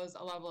it shows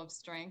a level of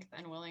strength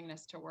and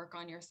willingness to work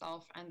on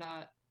yourself, and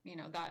that,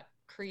 that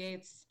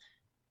creates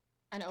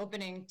an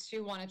opening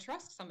to want to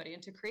trust somebody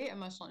and to create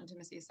emotional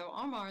intimacy. So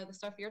Omar, the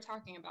stuff you're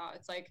talking about,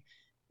 it's like,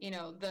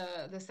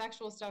 the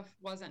sexual stuff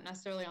wasn't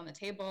necessarily on the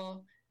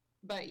table,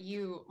 but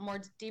you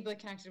more deeply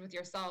connected with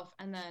yourself,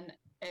 and then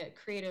it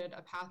created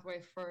a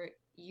pathway for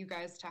you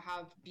guys to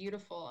have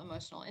beautiful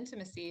emotional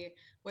intimacy,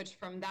 which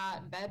from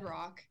that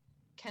bedrock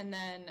can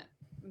then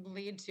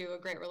lead to a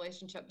great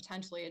relationship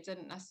potentially. It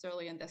didn't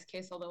necessarily in this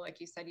case, although like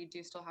you said, you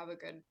do still have a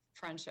good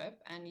friendship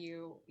and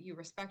you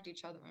respect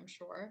each other, I'm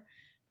sure.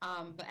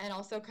 And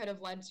also could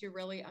have led to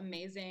really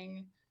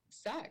amazing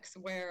sex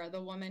where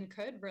the woman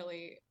could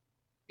really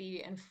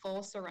be in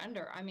full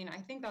surrender. I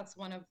think that's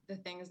one of the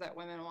things that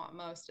women want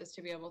most, is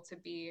to be able to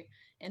be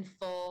in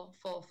full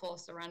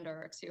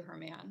surrender to her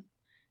man.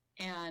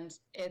 And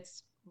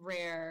it's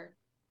rare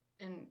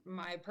in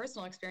my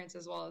personal experience,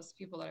 as well as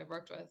people that I've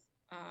worked with,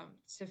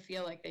 to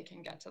feel like they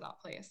can get to that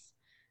place.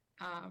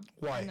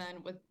 Why? And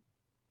then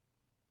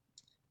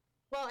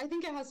I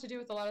think it has to do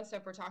with a lot of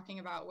stuff we're talking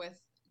about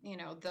with,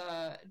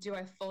 do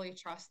I fully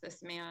trust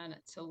this man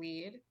to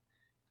lead?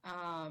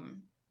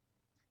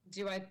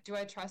 Do I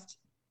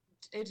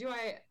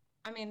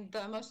I mean,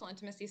 the emotional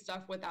intimacy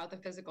stuff without the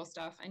physical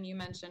stuff, and you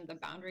mentioned the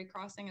boundary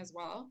crossing as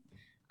well.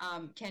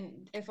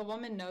 If a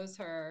woman knows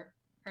her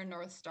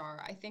North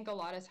Star, I think a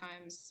lot of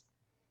times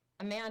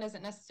a man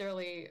isn't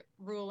necessarily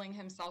ruling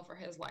himself or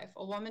his life.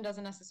 A woman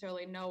doesn't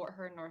necessarily know what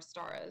her North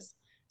Star is.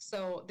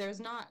 So there's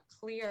not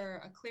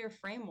a clear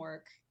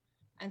framework.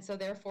 And so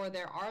therefore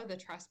there are the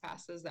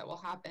trespasses that will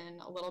happen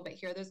a little bit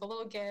here. There's a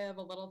little give,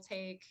 a little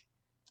take,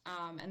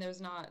 and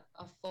there's not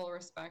a full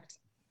respect,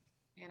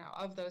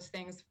 of those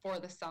things for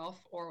the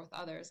self or with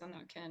others, and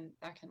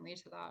that can lead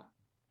to that.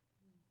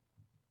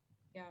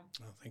 Yeah.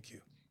 Oh, thank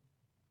you.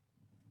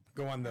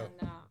 Go on though,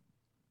 And,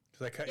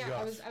 because I cut yeah, you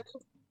off.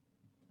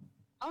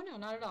 oh no,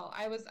 not at all.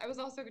 I was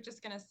also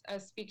just gonna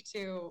speak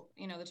to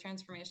the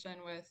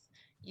transformation with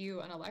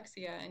you and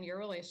Alexia and your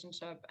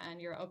relationship and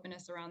your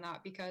openness around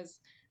that, because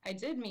I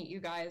did meet you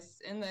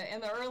guys in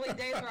the early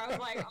days where I was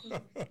like,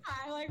 oh,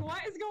 hi, like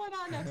what is going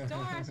on next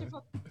door? I should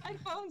put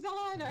headphones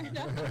on.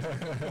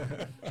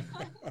 Or,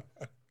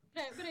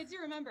 But I do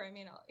remember. I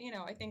mean,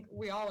 I think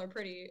we all are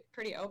pretty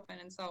open,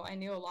 and so I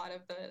knew a lot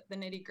of the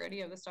nitty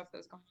gritty of the stuff that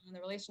was going on in the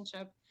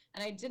relationship.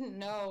 And I didn't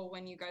know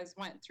when you guys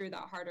went through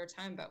that harder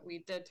time, but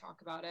we did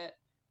talk about it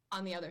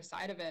on the other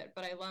side of it.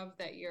 But I love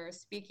that you're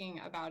speaking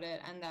about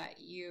it, and that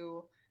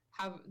you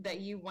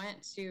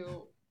went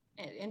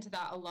into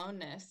that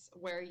aloneness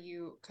where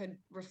you could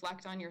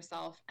reflect on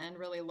yourself and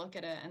really look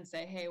at it and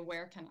say, hey,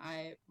 where can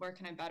I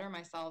better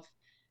myself?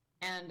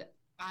 And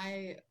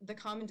the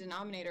common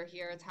denominator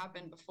here, it's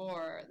happened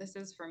before, this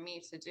is for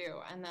me to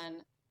do. And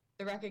then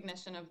the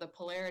recognition of the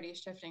polarity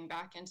shifting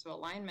back into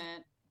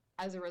alignment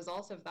as a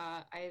result of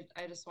that,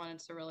 I just wanted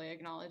to really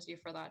acknowledge you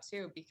for that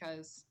too,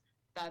 because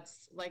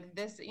that's like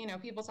this,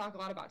 people talk a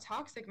lot about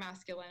toxic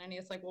masculinity.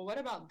 It's like, well, what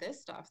about this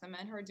stuff? The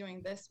men who are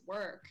doing this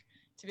work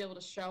to be able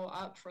to show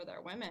up for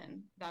their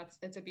women,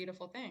 it's a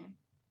beautiful thing.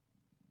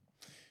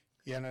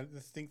 Yeah, and I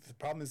think the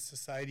problem is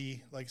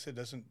society, like I said,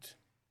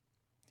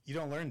 you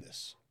don't learn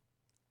this.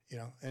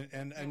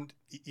 And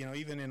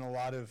even in a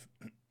lot of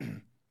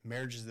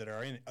marriages that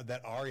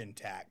are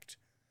intact,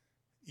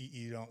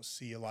 you don't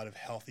see a lot of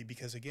healthy,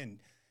 because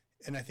again,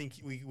 and I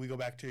think we go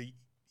back to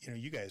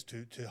you guys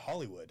to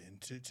Hollywood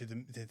and to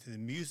the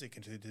music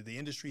and to the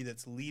industry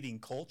that's leading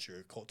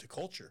culture,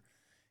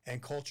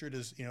 and culture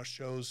does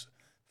shows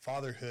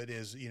fatherhood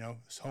as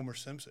Homer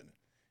Simpson.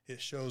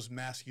 It shows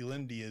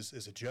masculinity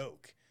as a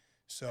joke.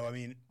 So I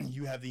mean,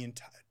 you have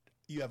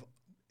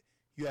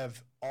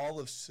all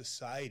of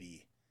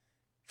society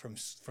from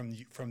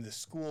the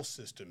school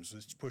systems,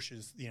 which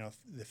pushes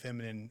the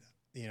feminine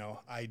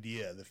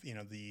idea,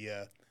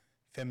 the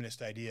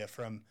feminist idea,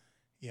 from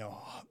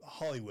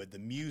Hollywood, the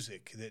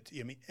music, that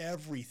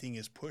everything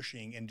is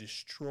pushing and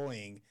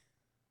destroying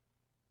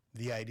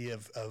the idea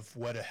of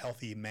what a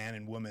healthy man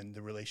and woman,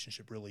 the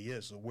relationship really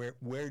is. So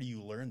where do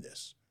you learn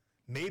this?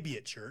 Maybe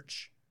at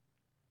church.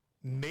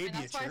 Maybe and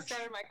that's at why church. I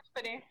started my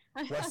company.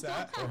 What's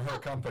that? From her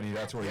company,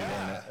 that's where you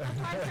learn it. That's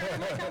why I started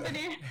my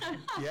company.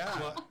 Yeah.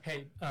 Well,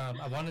 hey,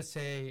 I want to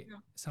say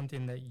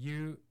something that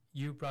you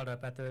brought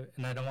up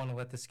and I don't want to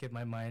let this skip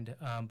my mind,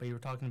 but you were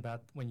talking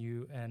about when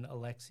you and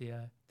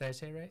Alexia, did I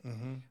say it right?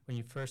 Mm-hmm. When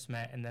you first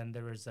met, and then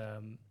there was,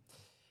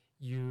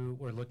 you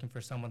were looking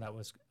for someone that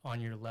was on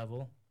your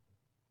level.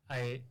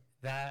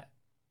 That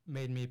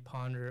made me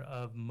ponder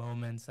of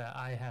moments that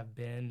I have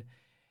been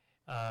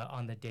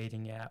on the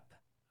dating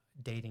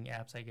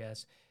apps, I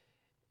guess.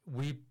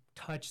 We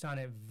touched on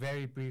it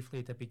very briefly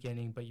at the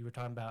beginning, but you were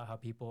talking about how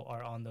people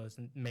are on those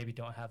and maybe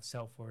don't have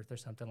self-worth or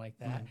something like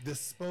that.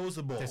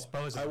 Disposable.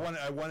 I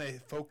want to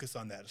focus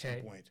on that at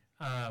some point.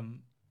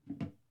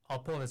 I'll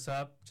pull this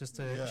up just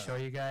to show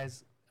you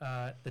guys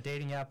the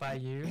dating app I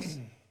use.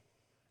 Too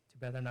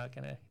bad they're not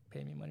going to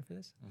pay me money for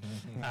this.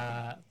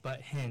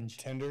 But Hinge.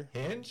 Tinder?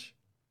 Hinge.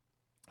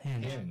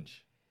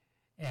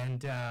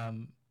 And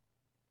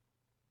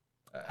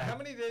how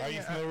many days? Are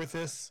you familiar with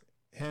this?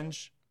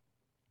 Hinge?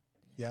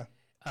 Yeah.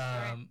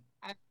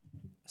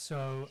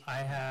 So I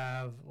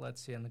have,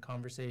 let's see, in the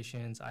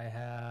conversations, I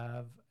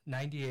have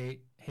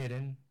 98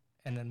 hidden,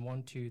 and then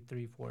 1, 2,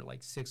 3, 4,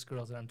 like 6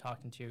 girls that I'm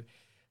talking to.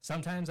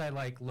 Sometimes I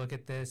look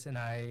at this and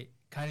I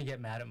kind of get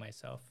mad at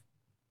myself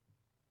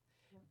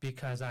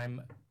because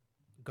I'm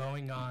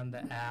going on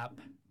the app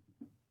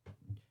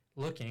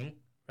looking,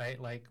 right?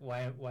 Like,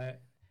 why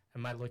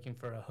am I looking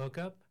for a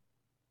hookup?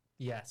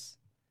 Yes.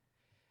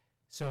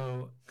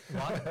 So,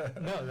 I'm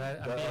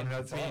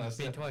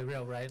being totally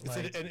real, right?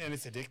 And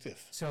it's addictive.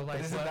 So, but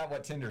isn't that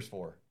what Tinder's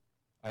for?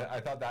 I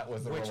thought that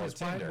was the role of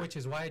Tinder. Which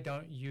is why I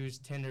don't use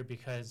Tinder,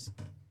 because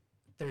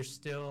there's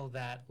still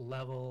that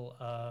level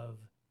of,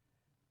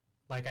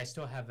 I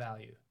still have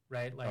value,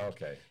 right?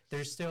 Okay.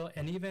 There's still,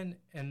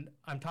 and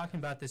I'm talking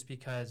about this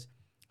because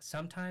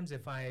sometimes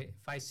if I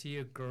see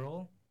a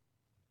girl,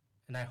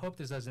 and I hope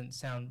this doesn't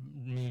sound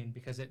mean,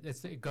 because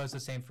it goes the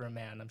same for a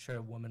man. I'm sure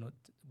a woman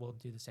will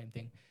do the same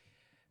thing.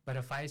 But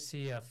if I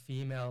see a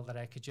female that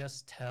I could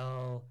just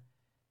tell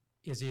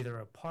is either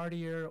a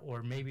partier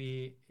or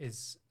maybe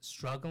is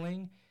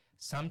struggling,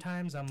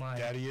 sometimes I'm like...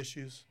 Daddy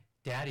issues.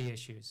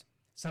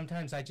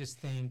 Sometimes I just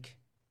think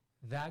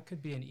that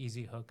could be an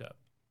easy hookup.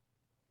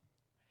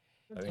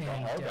 I think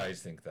all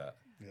guys think that.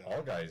 Yeah.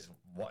 All guys,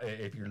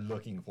 if you're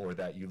looking for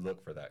that, you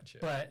look for that chick.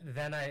 But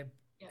then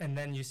and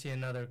then you see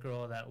another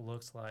girl that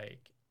looks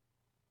like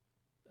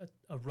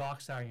a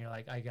rock star, and you're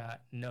like, I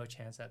got no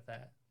chance at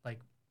that. Like,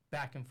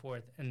 back and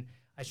forth. And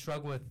I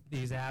struggle with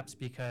these apps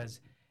because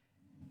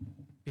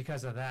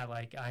of that.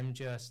 Like, I'm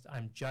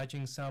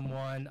judging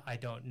someone. I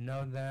don't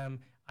know them.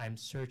 I'm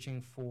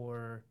searching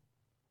for,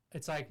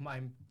 it's like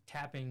I'm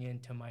tapping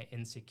into my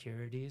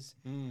insecurities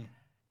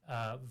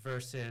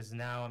versus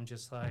now I'm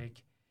just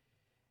like,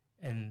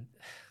 and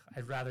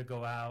I'd rather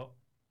go out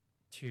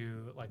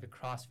to like a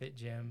CrossFit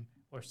gym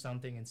or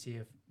something and see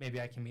if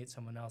maybe I can meet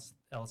someone else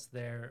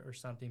there or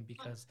something,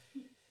 because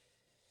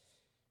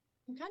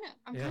I'm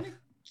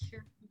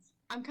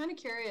kind of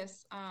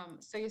curious.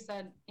 So you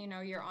said,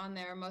 you're on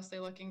there mostly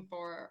looking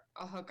for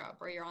a hookup,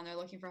 or you're on there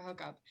looking for a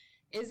hookup.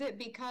 Is it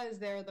because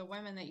they're the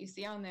women that you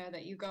see on there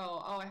that you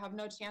go, oh, I have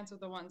no chance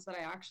with the ones that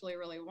I actually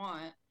really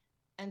want,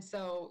 and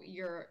so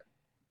you're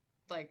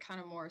like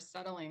kind of more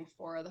settling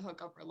for the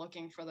hookup or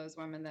looking for those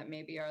women that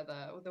maybe are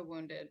the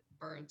wounded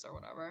birds or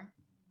whatever?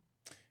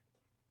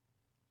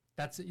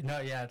 That's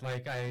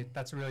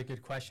that's a really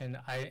good question.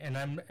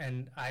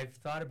 I've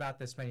thought about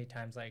this many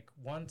times. Like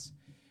once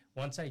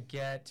I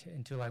get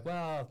into like,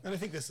 well, and I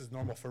think this is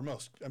normal for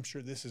most. I'm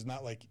sure this is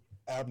not like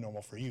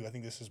abnormal for you. I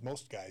think this is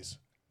most guys.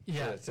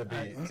 Yeah, to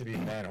be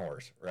man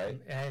horse, right?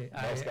 Hey,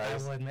 I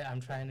will admit I'm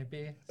trying to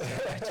be.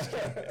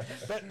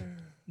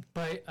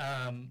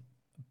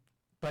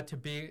 But to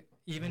be,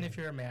 even if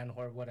you're a man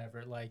whore,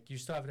 whatever, like you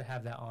still have to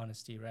have that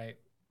honesty, right?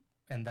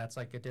 And that's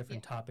like a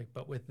different topic.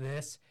 But with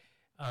this,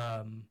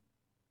 I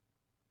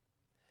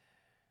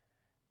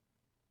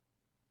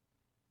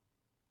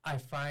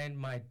find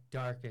my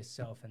darkest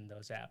self in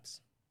those apps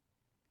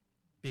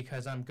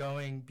because I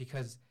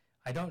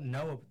don't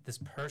know this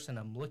person.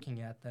 I'm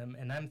looking at them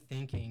and I'm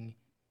thinking,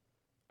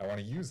 I want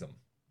to use them.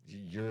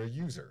 You're a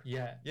user.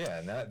 Yeah. Yeah,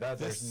 and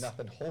there's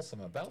nothing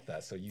wholesome about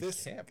that, so you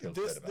can't feel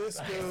good about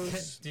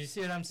that. Do you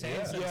see what I'm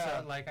saying?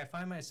 Yeah. So, like, I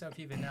find myself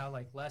even now,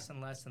 like, less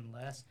and less and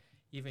less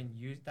even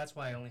use. That's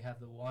why I only have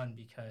the one,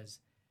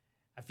 because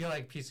I feel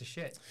like a piece of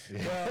shit.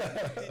 Well,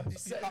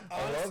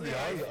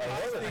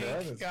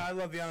 I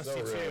love the honesty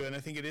So too, real. and I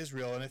think it is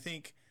real. And I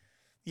think,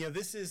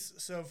 this is,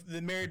 so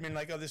the married men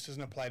like, oh, this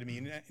doesn't apply to me.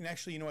 And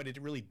actually, you know what, it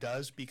really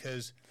does,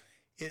 because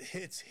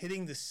it's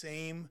hitting the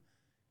same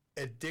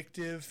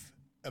addictive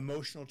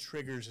emotional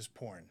triggers as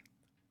porn.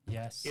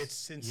 Yes. It's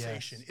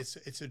sensation. Yes.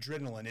 It's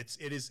adrenaline.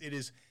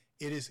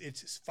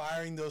 It's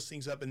firing those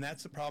things up, and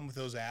that's the problem with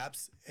those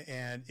apps.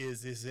 And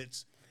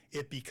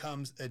it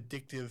becomes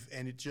addictive,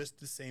 and it's just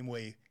the same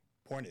way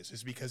porn is.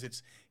 It's because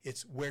it's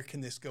where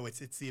can this go?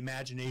 It's the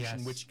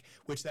imagination, which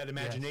that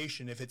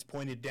imagination, if it's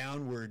pointed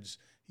downwards,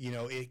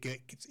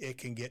 it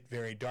can get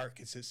very dark.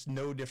 It's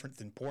no different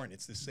than porn.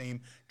 It's the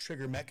same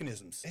trigger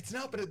mechanisms. It's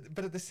not,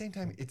 but at the same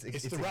time, it's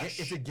the rush.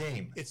 It's a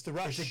game. It's the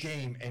rush. It's a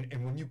game,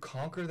 and when you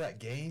conquer that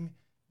game,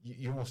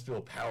 you almost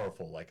feel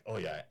powerful. Like, oh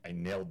yeah, I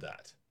nailed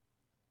that.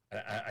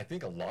 I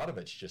think a lot of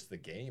it's just the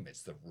game.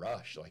 It's the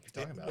rush, like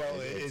you're talking about.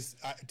 Well,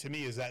 to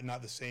me, is that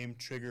not the same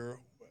triggers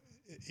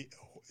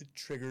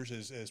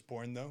as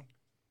porn, though?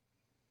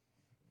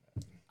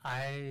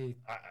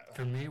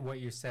 For me, what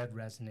you said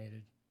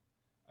resonated.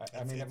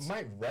 I mean, it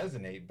might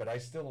resonate, but I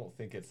still don't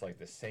think it's like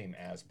the same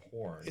as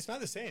porn. It's not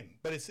the same,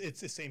 but it's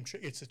the same.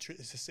 It's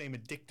the same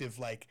addictive,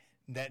 like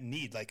that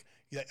need. Like,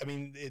 I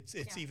mean,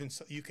 it's even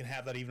so, you can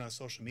have that even on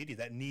social media.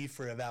 That need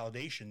for a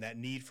validation, that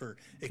need for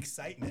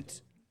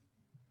excitement.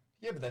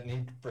 Yeah, but that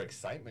need for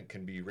excitement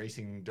can be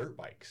racing dirt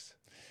bikes.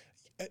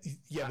 But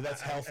that's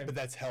healthy. But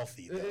that's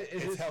healthy.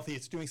 It's healthy.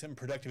 It's doing something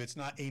productive. It's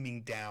not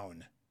aiming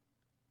down.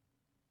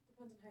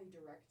 Depends on how you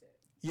direct it.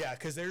 Yeah,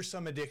 because there's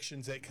some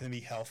addictions that can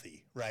be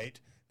healthy, right?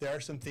 There are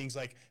some things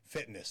like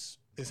fitness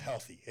is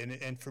healthy,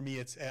 and for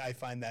me, I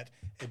find that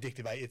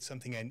addictive. It's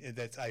something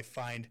I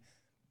find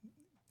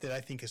that I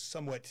think is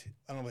somewhat,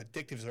 I don't know if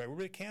addictive is the right word,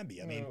 but it can be.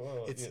 I mean,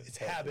 it's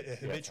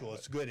habitual.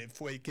 It's good.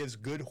 It gives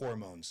good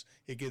hormones.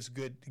 It gives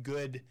good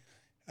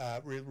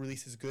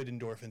releases good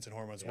endorphins and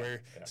hormones.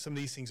 Some of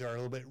these things are a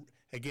little bit,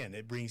 again,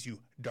 it brings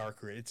you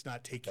darker. It's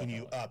not taking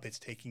you up. It's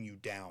taking you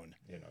down.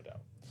 Yeah, no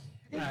doubt.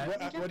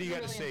 What do you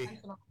got to say?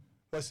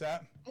 What's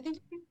that? I think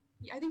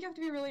you have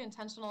to be really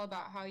intentional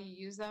about how you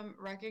use them,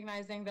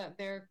 recognizing that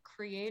they're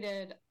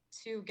created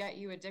to get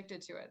you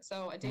addicted to it.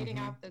 So a dating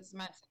app that's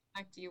meant to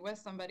connect you with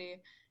somebody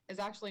is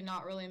actually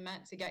not really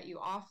meant to get you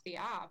off the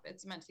app.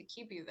 It's meant to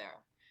keep you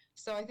there.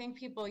 So I think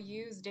people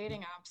use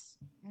dating apps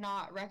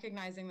not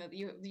recognizing that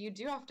you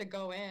do have to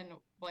go in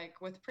like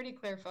with pretty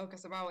clear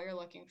focus about what you're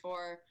looking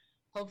for.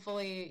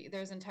 Hopefully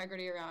there's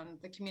integrity around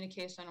the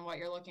communication and what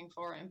you're looking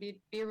for, and be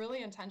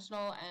really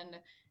intentional and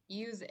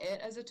use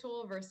it as a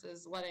tool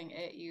versus letting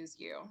it use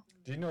you.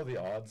 Do you know the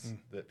odds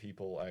that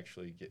people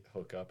actually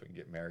hook up and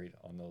get married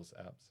on those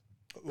apps?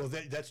 Well,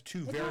 that's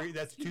two very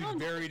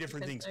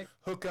different things.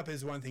 Hook up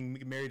is one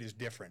thing. Married is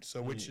different.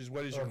 So what is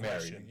your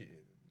question?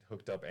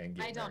 hooked up and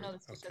get I don't know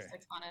married. the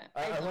statistics on it.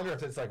 I don't. wonder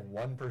if it's like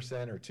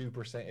 1% or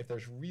 2%, if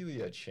there's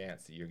really a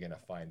chance that you're going to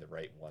find the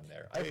right one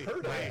there. I've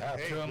heard of it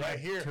happen. Two of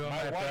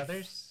my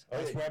brothers.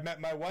 That's where I met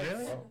my wife.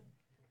 Really?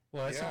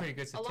 Well, that's a pretty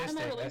good A lot of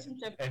statistic. my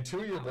relationships. And two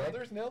of your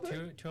brothers nailed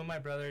it? Two of my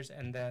brothers,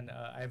 and then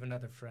I have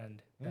another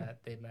friend that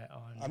they met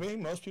on. I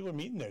mean, most people are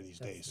meeting there these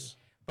days.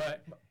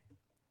 But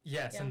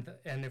yes, Yeah.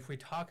 and if we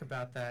talk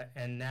about that,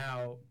 and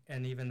now,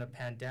 and even the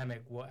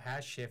pandemic, what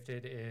has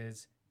shifted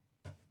is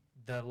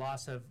the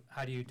loss of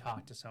how do you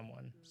talk to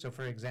someone. So,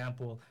 for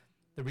example,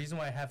 the reason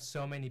why I have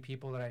so many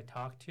people that I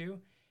talk to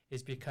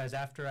is because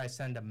after I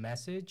send a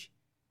message,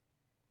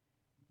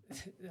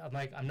 I'm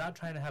like, I'm not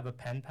trying to have a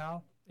pen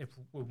pal. If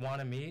we want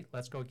to meet,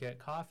 let's go get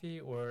coffee,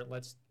 or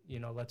let's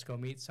go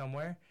meet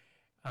somewhere.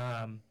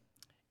 And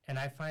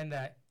I find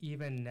that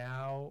even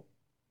now,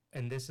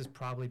 and this is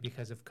probably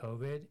because of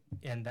COVID,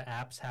 and the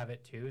apps have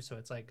it too, so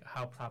it's like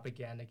how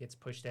propaganda gets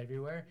pushed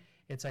everywhere.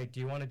 It's like, do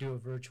you want to do a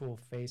virtual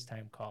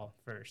FaceTime call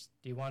first?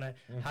 Do you want to,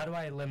 how do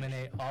I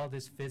eliminate all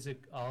this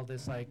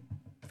like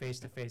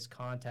face-to-face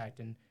contact?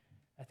 And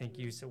I think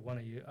you said one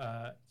of you,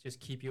 just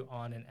keep you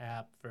on an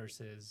app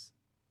versus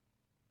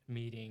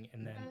meeting,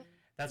 and then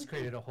that's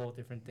created a whole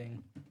different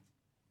thing.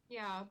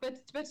 Yeah,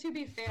 but to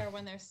be fair,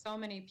 when there's so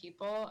many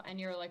people and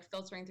you're like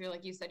filtering through,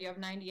 like you said, you have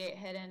 98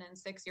 hidden and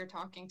 6 you're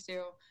talking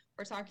to.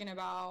 We're talking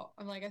about,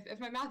 I'm like, if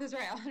my math is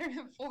right,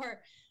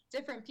 104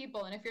 different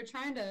people. And if you're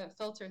trying to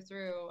filter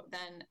through,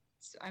 then,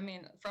 I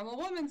mean, from a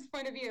woman's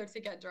point of view, to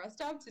get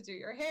dressed up, to do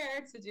your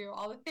hair, to do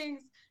all the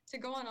things, to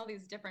go on all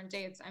these different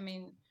dates, I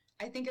mean,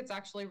 I think it's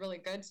actually really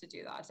good to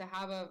do that, to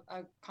have a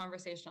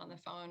conversation on the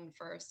phone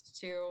first,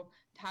 to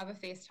have a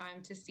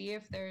FaceTime, to see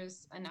if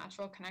there's a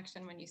natural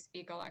connection when you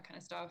speak, all that kind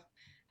of stuff.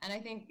 And I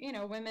think,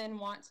 women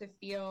want to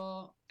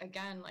feel,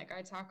 again, like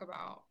I talk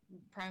about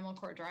primal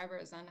core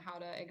drivers and how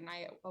to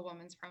ignite a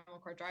woman's primal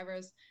core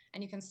drivers.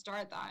 And you can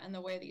start that in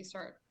the way that you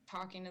start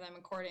talking to them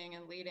and courting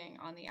and leading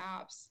on the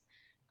apps.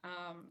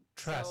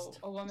 Trust.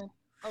 So a woman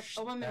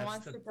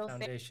wants to feel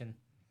foundation.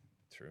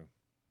 safe. True.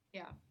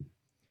 Yeah.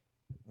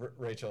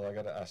 Rachel, I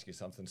got to ask you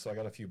something. So I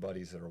got a few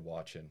buddies that are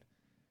watching.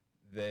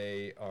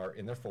 They are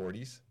in their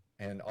 40s,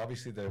 and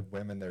obviously the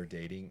women they're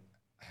dating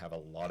have a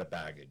lot of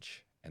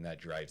baggage, and that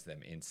drives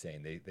them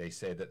insane. They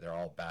say that they're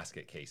all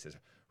basket cases,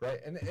 right?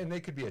 And they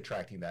could be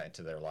attracting that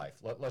into their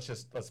life.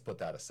 Let's put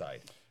that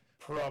aside.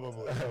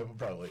 Probably.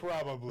 Probably.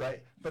 Probably.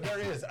 Right. But there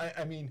is.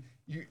 I mean,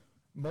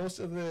 most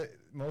of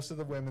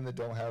the women that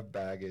don't have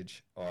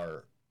baggage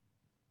are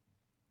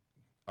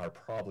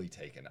probably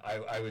taken.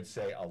 I would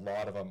say a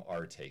lot of them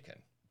are taken.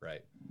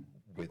 Right.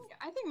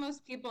 I think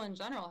most people in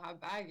general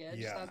have baggage.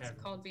 Yeah. That's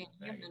called being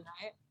human,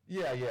 right?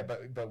 Yeah,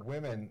 but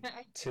women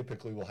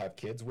typically will have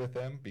kids with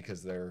them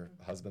because their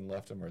husband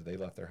left them, or they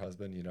left their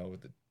husband,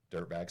 with the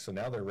dirt bag. So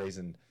now they're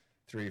raising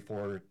 3 or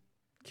 4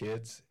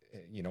 kids,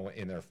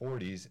 in their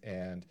 40s,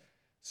 and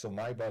so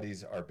my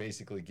buddies are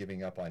basically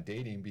giving up on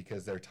dating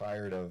because they're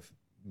tired of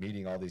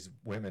meeting all these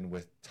women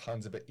with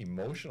tons of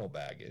emotional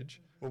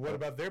baggage. Well, what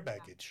about their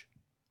baggage?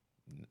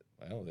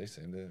 Well, they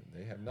seem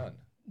they have none.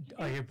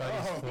 Oh, your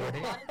buddy's 40?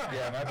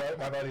 Yeah,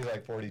 my buddy's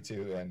like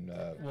 42 and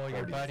Well, your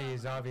 40. buddy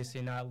is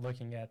obviously not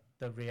looking at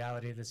the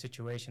reality of the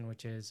situation,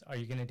 which is, are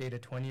you going to date a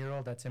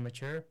 20-year-old that's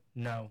immature?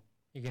 No.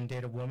 You're going to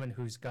date a woman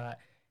who's got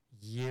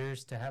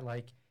years to have,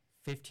 like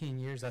 15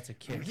 years, that's a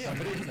kid. Yeah,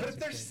 but if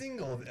they're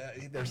single,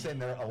 they're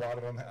saying a lot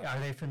of them Are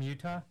they from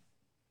Utah?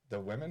 The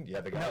women?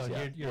 Yeah, the guys. No,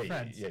 yeah. your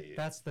friends. Yeah.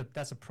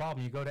 That's a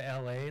problem. You go to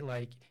LA,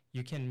 like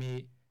you can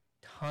meet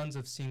tons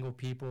of single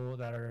people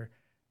that are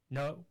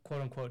no,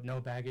 quote unquote,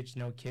 no baggage,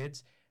 no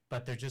kids,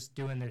 but they're just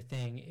doing their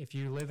thing. If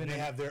you live in They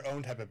have their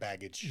own type of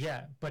baggage.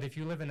 Yeah, but if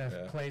you live in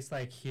a place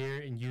like here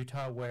in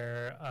Utah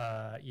where,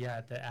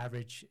 the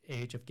average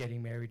age of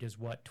getting married is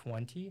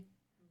 20?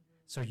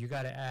 So you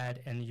got to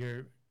add, and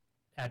you're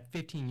at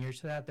 15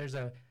 years to that, there's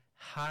a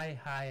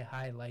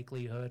high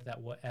likelihood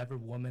that whatever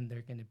woman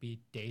they're going to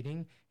be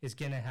dating is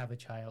going to have a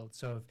child.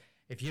 So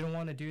if you don't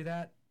want to do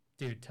that,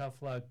 dude,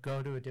 tough luck.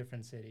 Go to a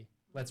different city.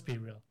 Let's be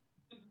real.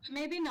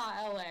 Maybe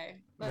not LA.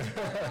 But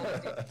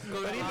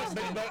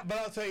But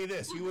I'll tell you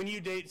this: when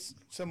you date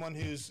someone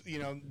who's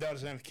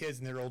doesn't have kids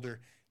and they're older,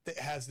 that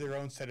has their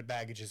own set of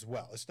baggage as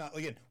well. It's not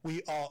again.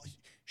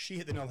 She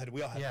hit the nail on the head.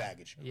 We all have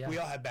baggage. Yeah. We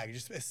all have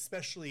baggage,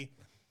 especially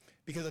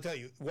because I'll tell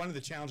you one of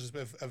the challenges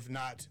of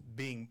not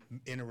being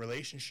in a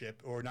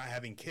relationship or not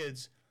having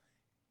kids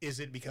is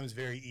it becomes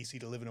very easy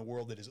to live in a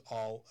world that is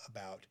all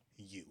about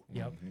you.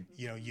 Yep.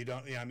 You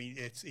don't. I mean,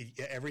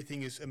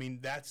 everything is. I mean,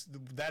 that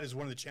is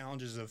one of the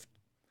challenges of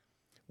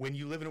when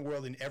you live in a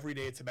world and every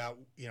day it's about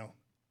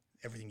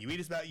everything you eat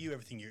is about you,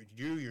 everything you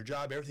do, your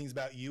job, everything's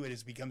about you.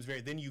 It becomes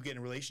very. Then you get in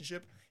a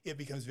relationship, it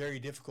becomes very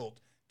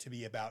difficult to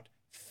be about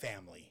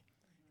family,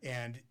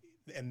 and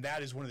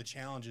that is one of the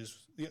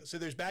challenges. So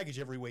there's baggage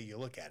every way you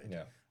look at it.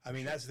 Yeah. I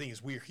mean, that's the thing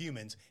is we're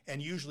humans,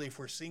 and usually if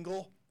we're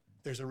single,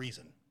 there's a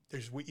reason.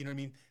 There's what I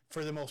mean.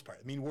 For the most part,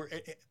 I mean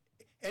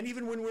and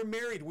even when we're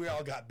married, we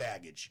all got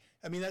baggage.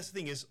 I mean, that's the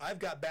thing is I've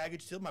got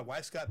baggage too. My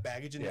wife's got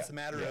baggage, and it's a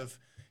matter of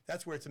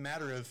that's where it's a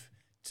matter of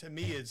to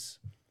me is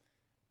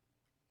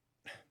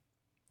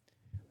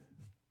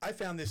I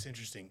found this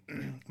interesting.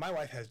 My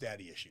wife has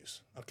daddy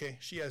issues. Okay,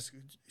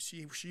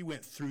 she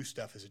went through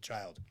stuff as a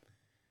child,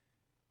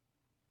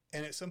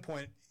 and at some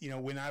point,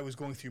 when I was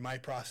going through my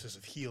process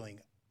of healing,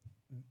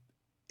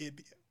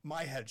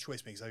 I had a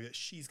choice makers.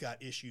 She's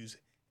got issues,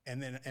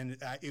 and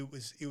it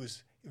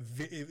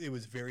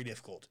was very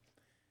difficult.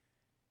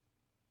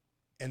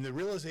 And the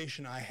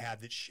realization I had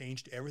that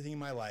changed everything in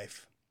my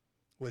life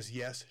was,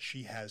 yes,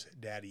 she has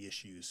daddy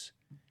issues,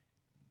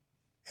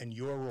 and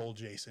your role,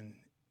 Jason,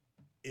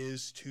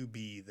 is to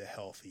be the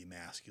healthy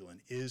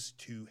masculine, is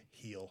to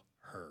heal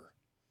her,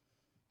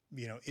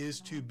 is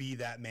to be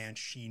that man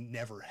she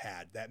never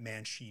had, that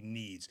man she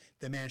needs,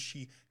 the man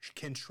she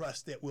can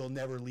trust that will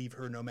never leave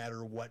her no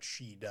matter what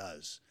she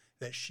does,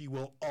 that she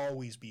will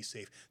always be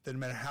safe, that no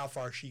matter how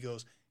far she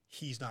goes,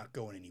 he's not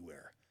going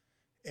anywhere.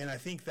 And I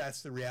think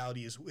that's the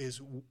reality is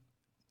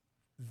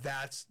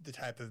that's the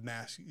type of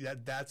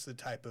that's the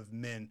type of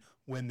men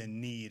women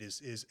need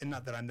is and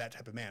not that I'm that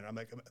type of man.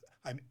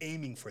 I'm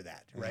aiming for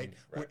that, right?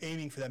 We're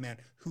aiming for that man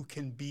who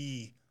can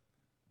be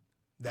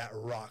that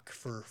rock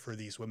for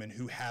these women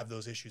who have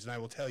those issues. And I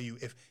will tell you,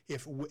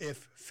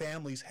 if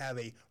families have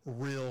a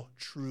real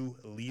true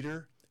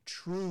leader,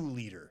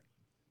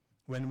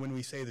 when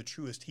we say the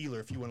truest healer,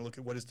 if you want to look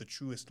at what is the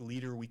truest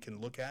leader we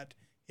can look at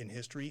in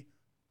history,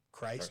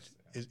 Christ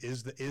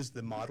is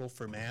the model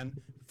for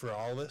man, for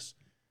all of us.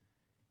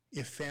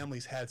 If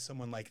families had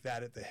someone like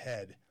that at the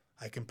head,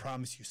 I can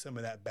promise you some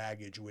of that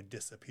baggage would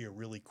disappear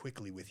really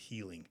quickly with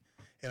healing.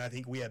 And I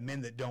think we have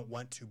men that don't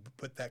want to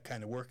put that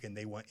kind of work in.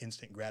 They want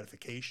instant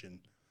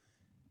gratification.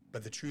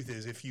 But the truth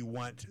is, if you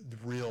want the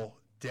real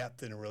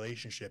depth in a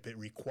relationship, it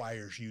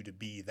requires you to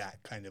be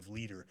that kind of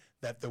leader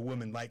that the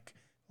woman, like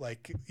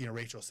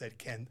Rachel said,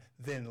 can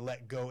then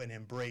let go and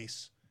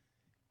embrace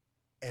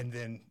and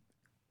then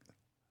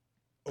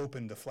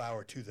open the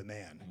flower to the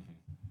man.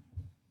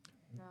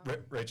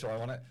 Rachel,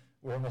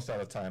 we're almost out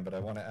of time, but I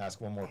want to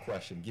ask one more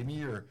question. Give me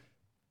your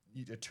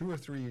 2 or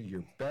 3 of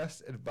your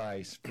best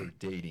advice for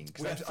dating.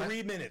 We have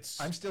 3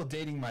 minutes. I'm still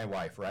dating my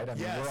wife, right? I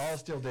mean, yes. We're all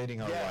still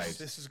dating our wives. Yes,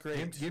 this is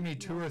great. Give me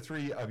 2 or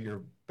 3 of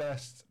your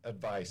best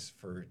advice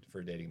for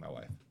dating my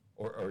wife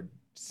or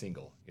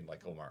single,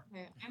 like Omar.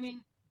 Okay.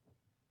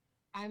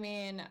 I'm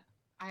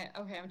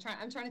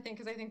trying to think,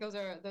 because I think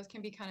those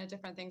can be kind of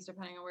different things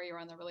depending on where you are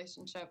in the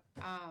relationship.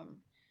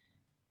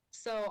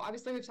 So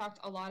obviously we've talked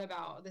a lot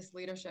about this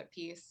leadership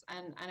piece,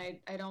 and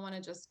I don't want to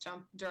just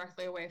jump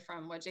directly away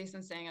from what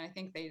Jason's saying. And I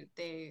think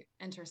they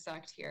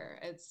intersect here.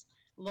 It's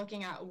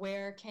looking at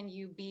where can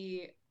you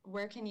be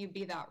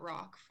that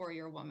rock for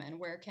your woman?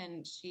 Where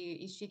can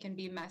she can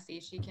be messy,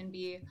 she can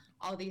be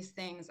all these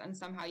things, and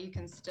somehow you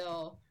can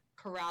still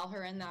corral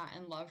her in that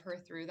and love her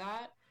through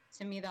that.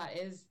 To me, that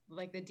is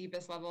like the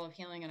deepest level of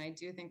healing, and I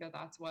do think that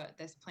that's what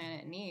this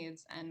planet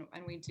needs. And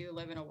we do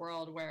live in a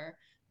world where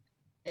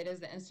it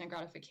is the instant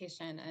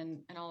gratification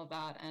and all of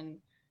that. And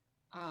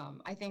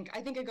I think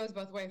it goes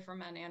both ways for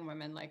men and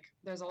women. Like,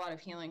 there's a lot of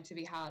healing to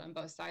be had on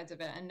both sides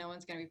of it, and no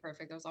one's going to be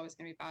perfect. There's always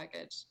going to be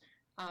baggage.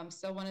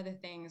 So one of the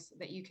things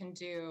that you can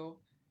do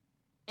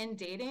in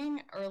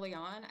dating early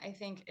on, I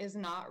think, is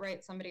not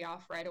write somebody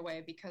off right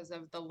away because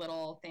of the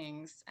little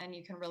things. And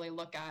you can really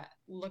look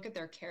at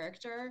their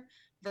character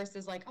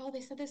versus like, oh, they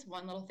said this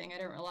one little thing I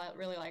didn't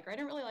really like, or I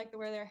didn't really like the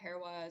way their hair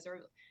was,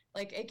 or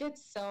like, it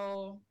gets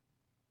so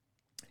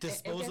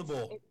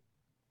disposable.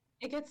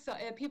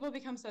 People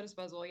become so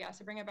disposable. Yeah.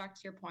 To bring it back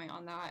to your point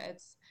on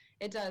that,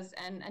 it does.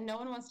 And no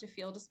one wants to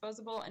feel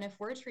disposable. And if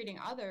we're treating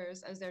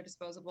others as they're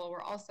disposable,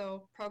 we're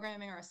also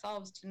programming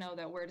ourselves to know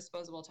that we're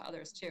disposable to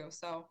others too.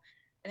 So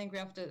I think we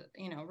have to,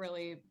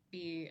 really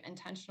be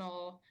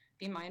intentional,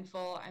 be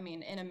mindful. I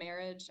mean, in a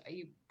marriage,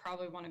 you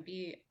probably want to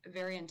be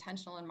very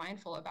intentional and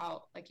mindful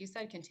about, like you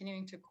said,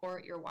 continuing to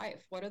court your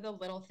wife. What are the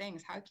little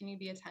things? How can you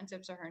be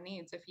attentive to her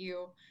needs if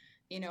you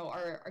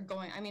are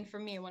going? I mean, for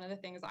me, one of the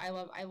things I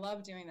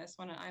love doing this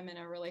when I'm in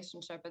a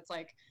relationship. It's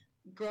like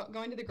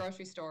going to the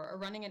grocery store or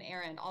running an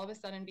errand. All of a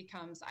sudden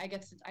becomes I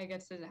get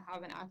to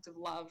have an act of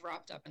love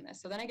wrapped up in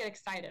this. So then I get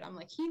excited. I'm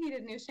like, he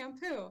needed new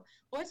shampoo.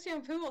 What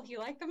shampoo will he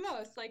like the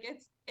most? Like,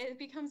 it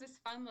becomes this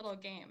fun little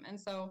game. And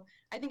so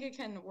I think it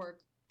can work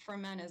for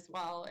men as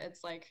well.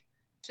 It's like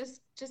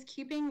just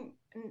keeping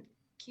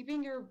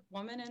your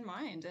woman in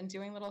mind and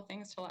doing little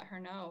things to let her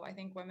know. I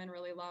think women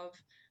really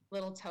love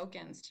little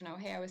tokens to know,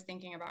 hey, I was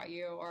thinking about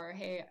you, or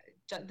hey,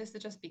 this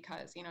is just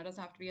because, it doesn't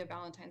have to be a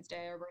Valentine's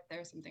Day or birthday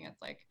or something. It's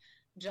like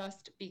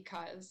just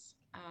because.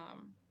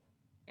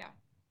 Yeah.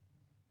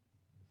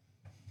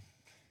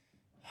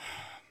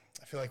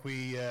 I feel like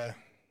we have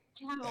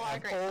a lot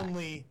of great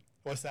only.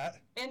 What's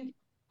that? And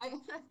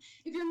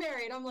if you're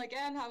married, I'm like,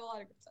 and have a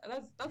lot of good sex.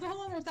 That's a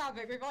whole other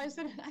topic. We've always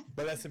said it.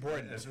 But that's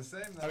important. It's the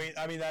same, though.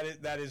 I mean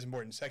that is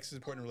important. Sex is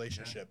important in a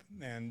relationship,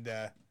 and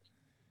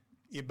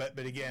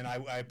but again,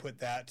 I put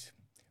that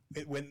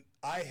when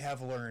I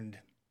have learned.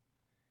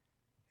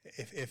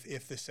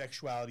 If the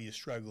sexuality is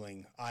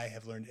struggling, I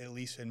have learned, at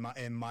least in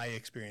my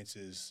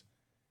experiences,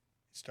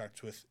 it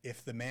starts with,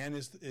 if the man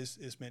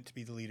is meant to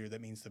be the leader,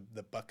 that means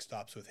the buck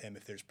stops with him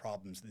if there's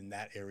problems in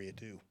that area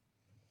too.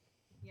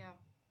 Yeah.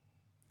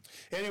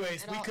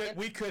 Anyways, It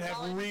we could have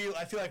all- real.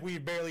 I feel like we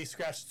barely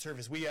scratched the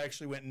surface. We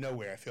actually went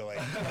nowhere. I feel like.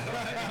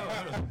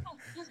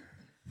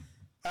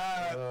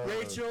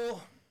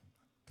 Rachel,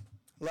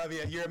 love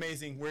you. You're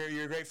amazing.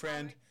 You're a great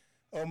friend.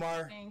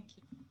 Omar, Thank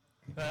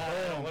you.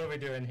 What are we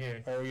doing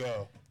here? there we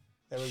go.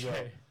 There we go.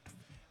 Okay.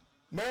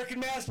 American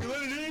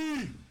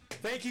Masculinity.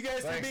 Thank you guys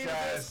for Thanks, being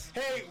guys.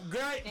 with us. Hey,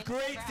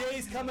 great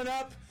days coming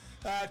up.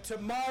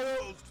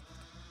 Tomorrow,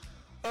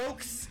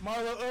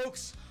 Marlo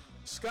Oaks,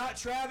 Scott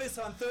Travis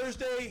on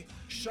Thursday,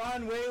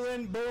 Sean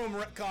Whalen, boom,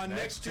 on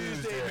next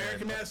Tuesday.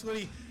 American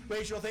Masculinity.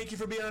 Rachel, thank you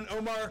for being on.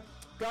 Omar,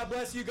 God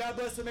bless you. God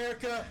bless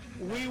America.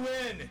 We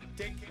win.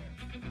 Take care.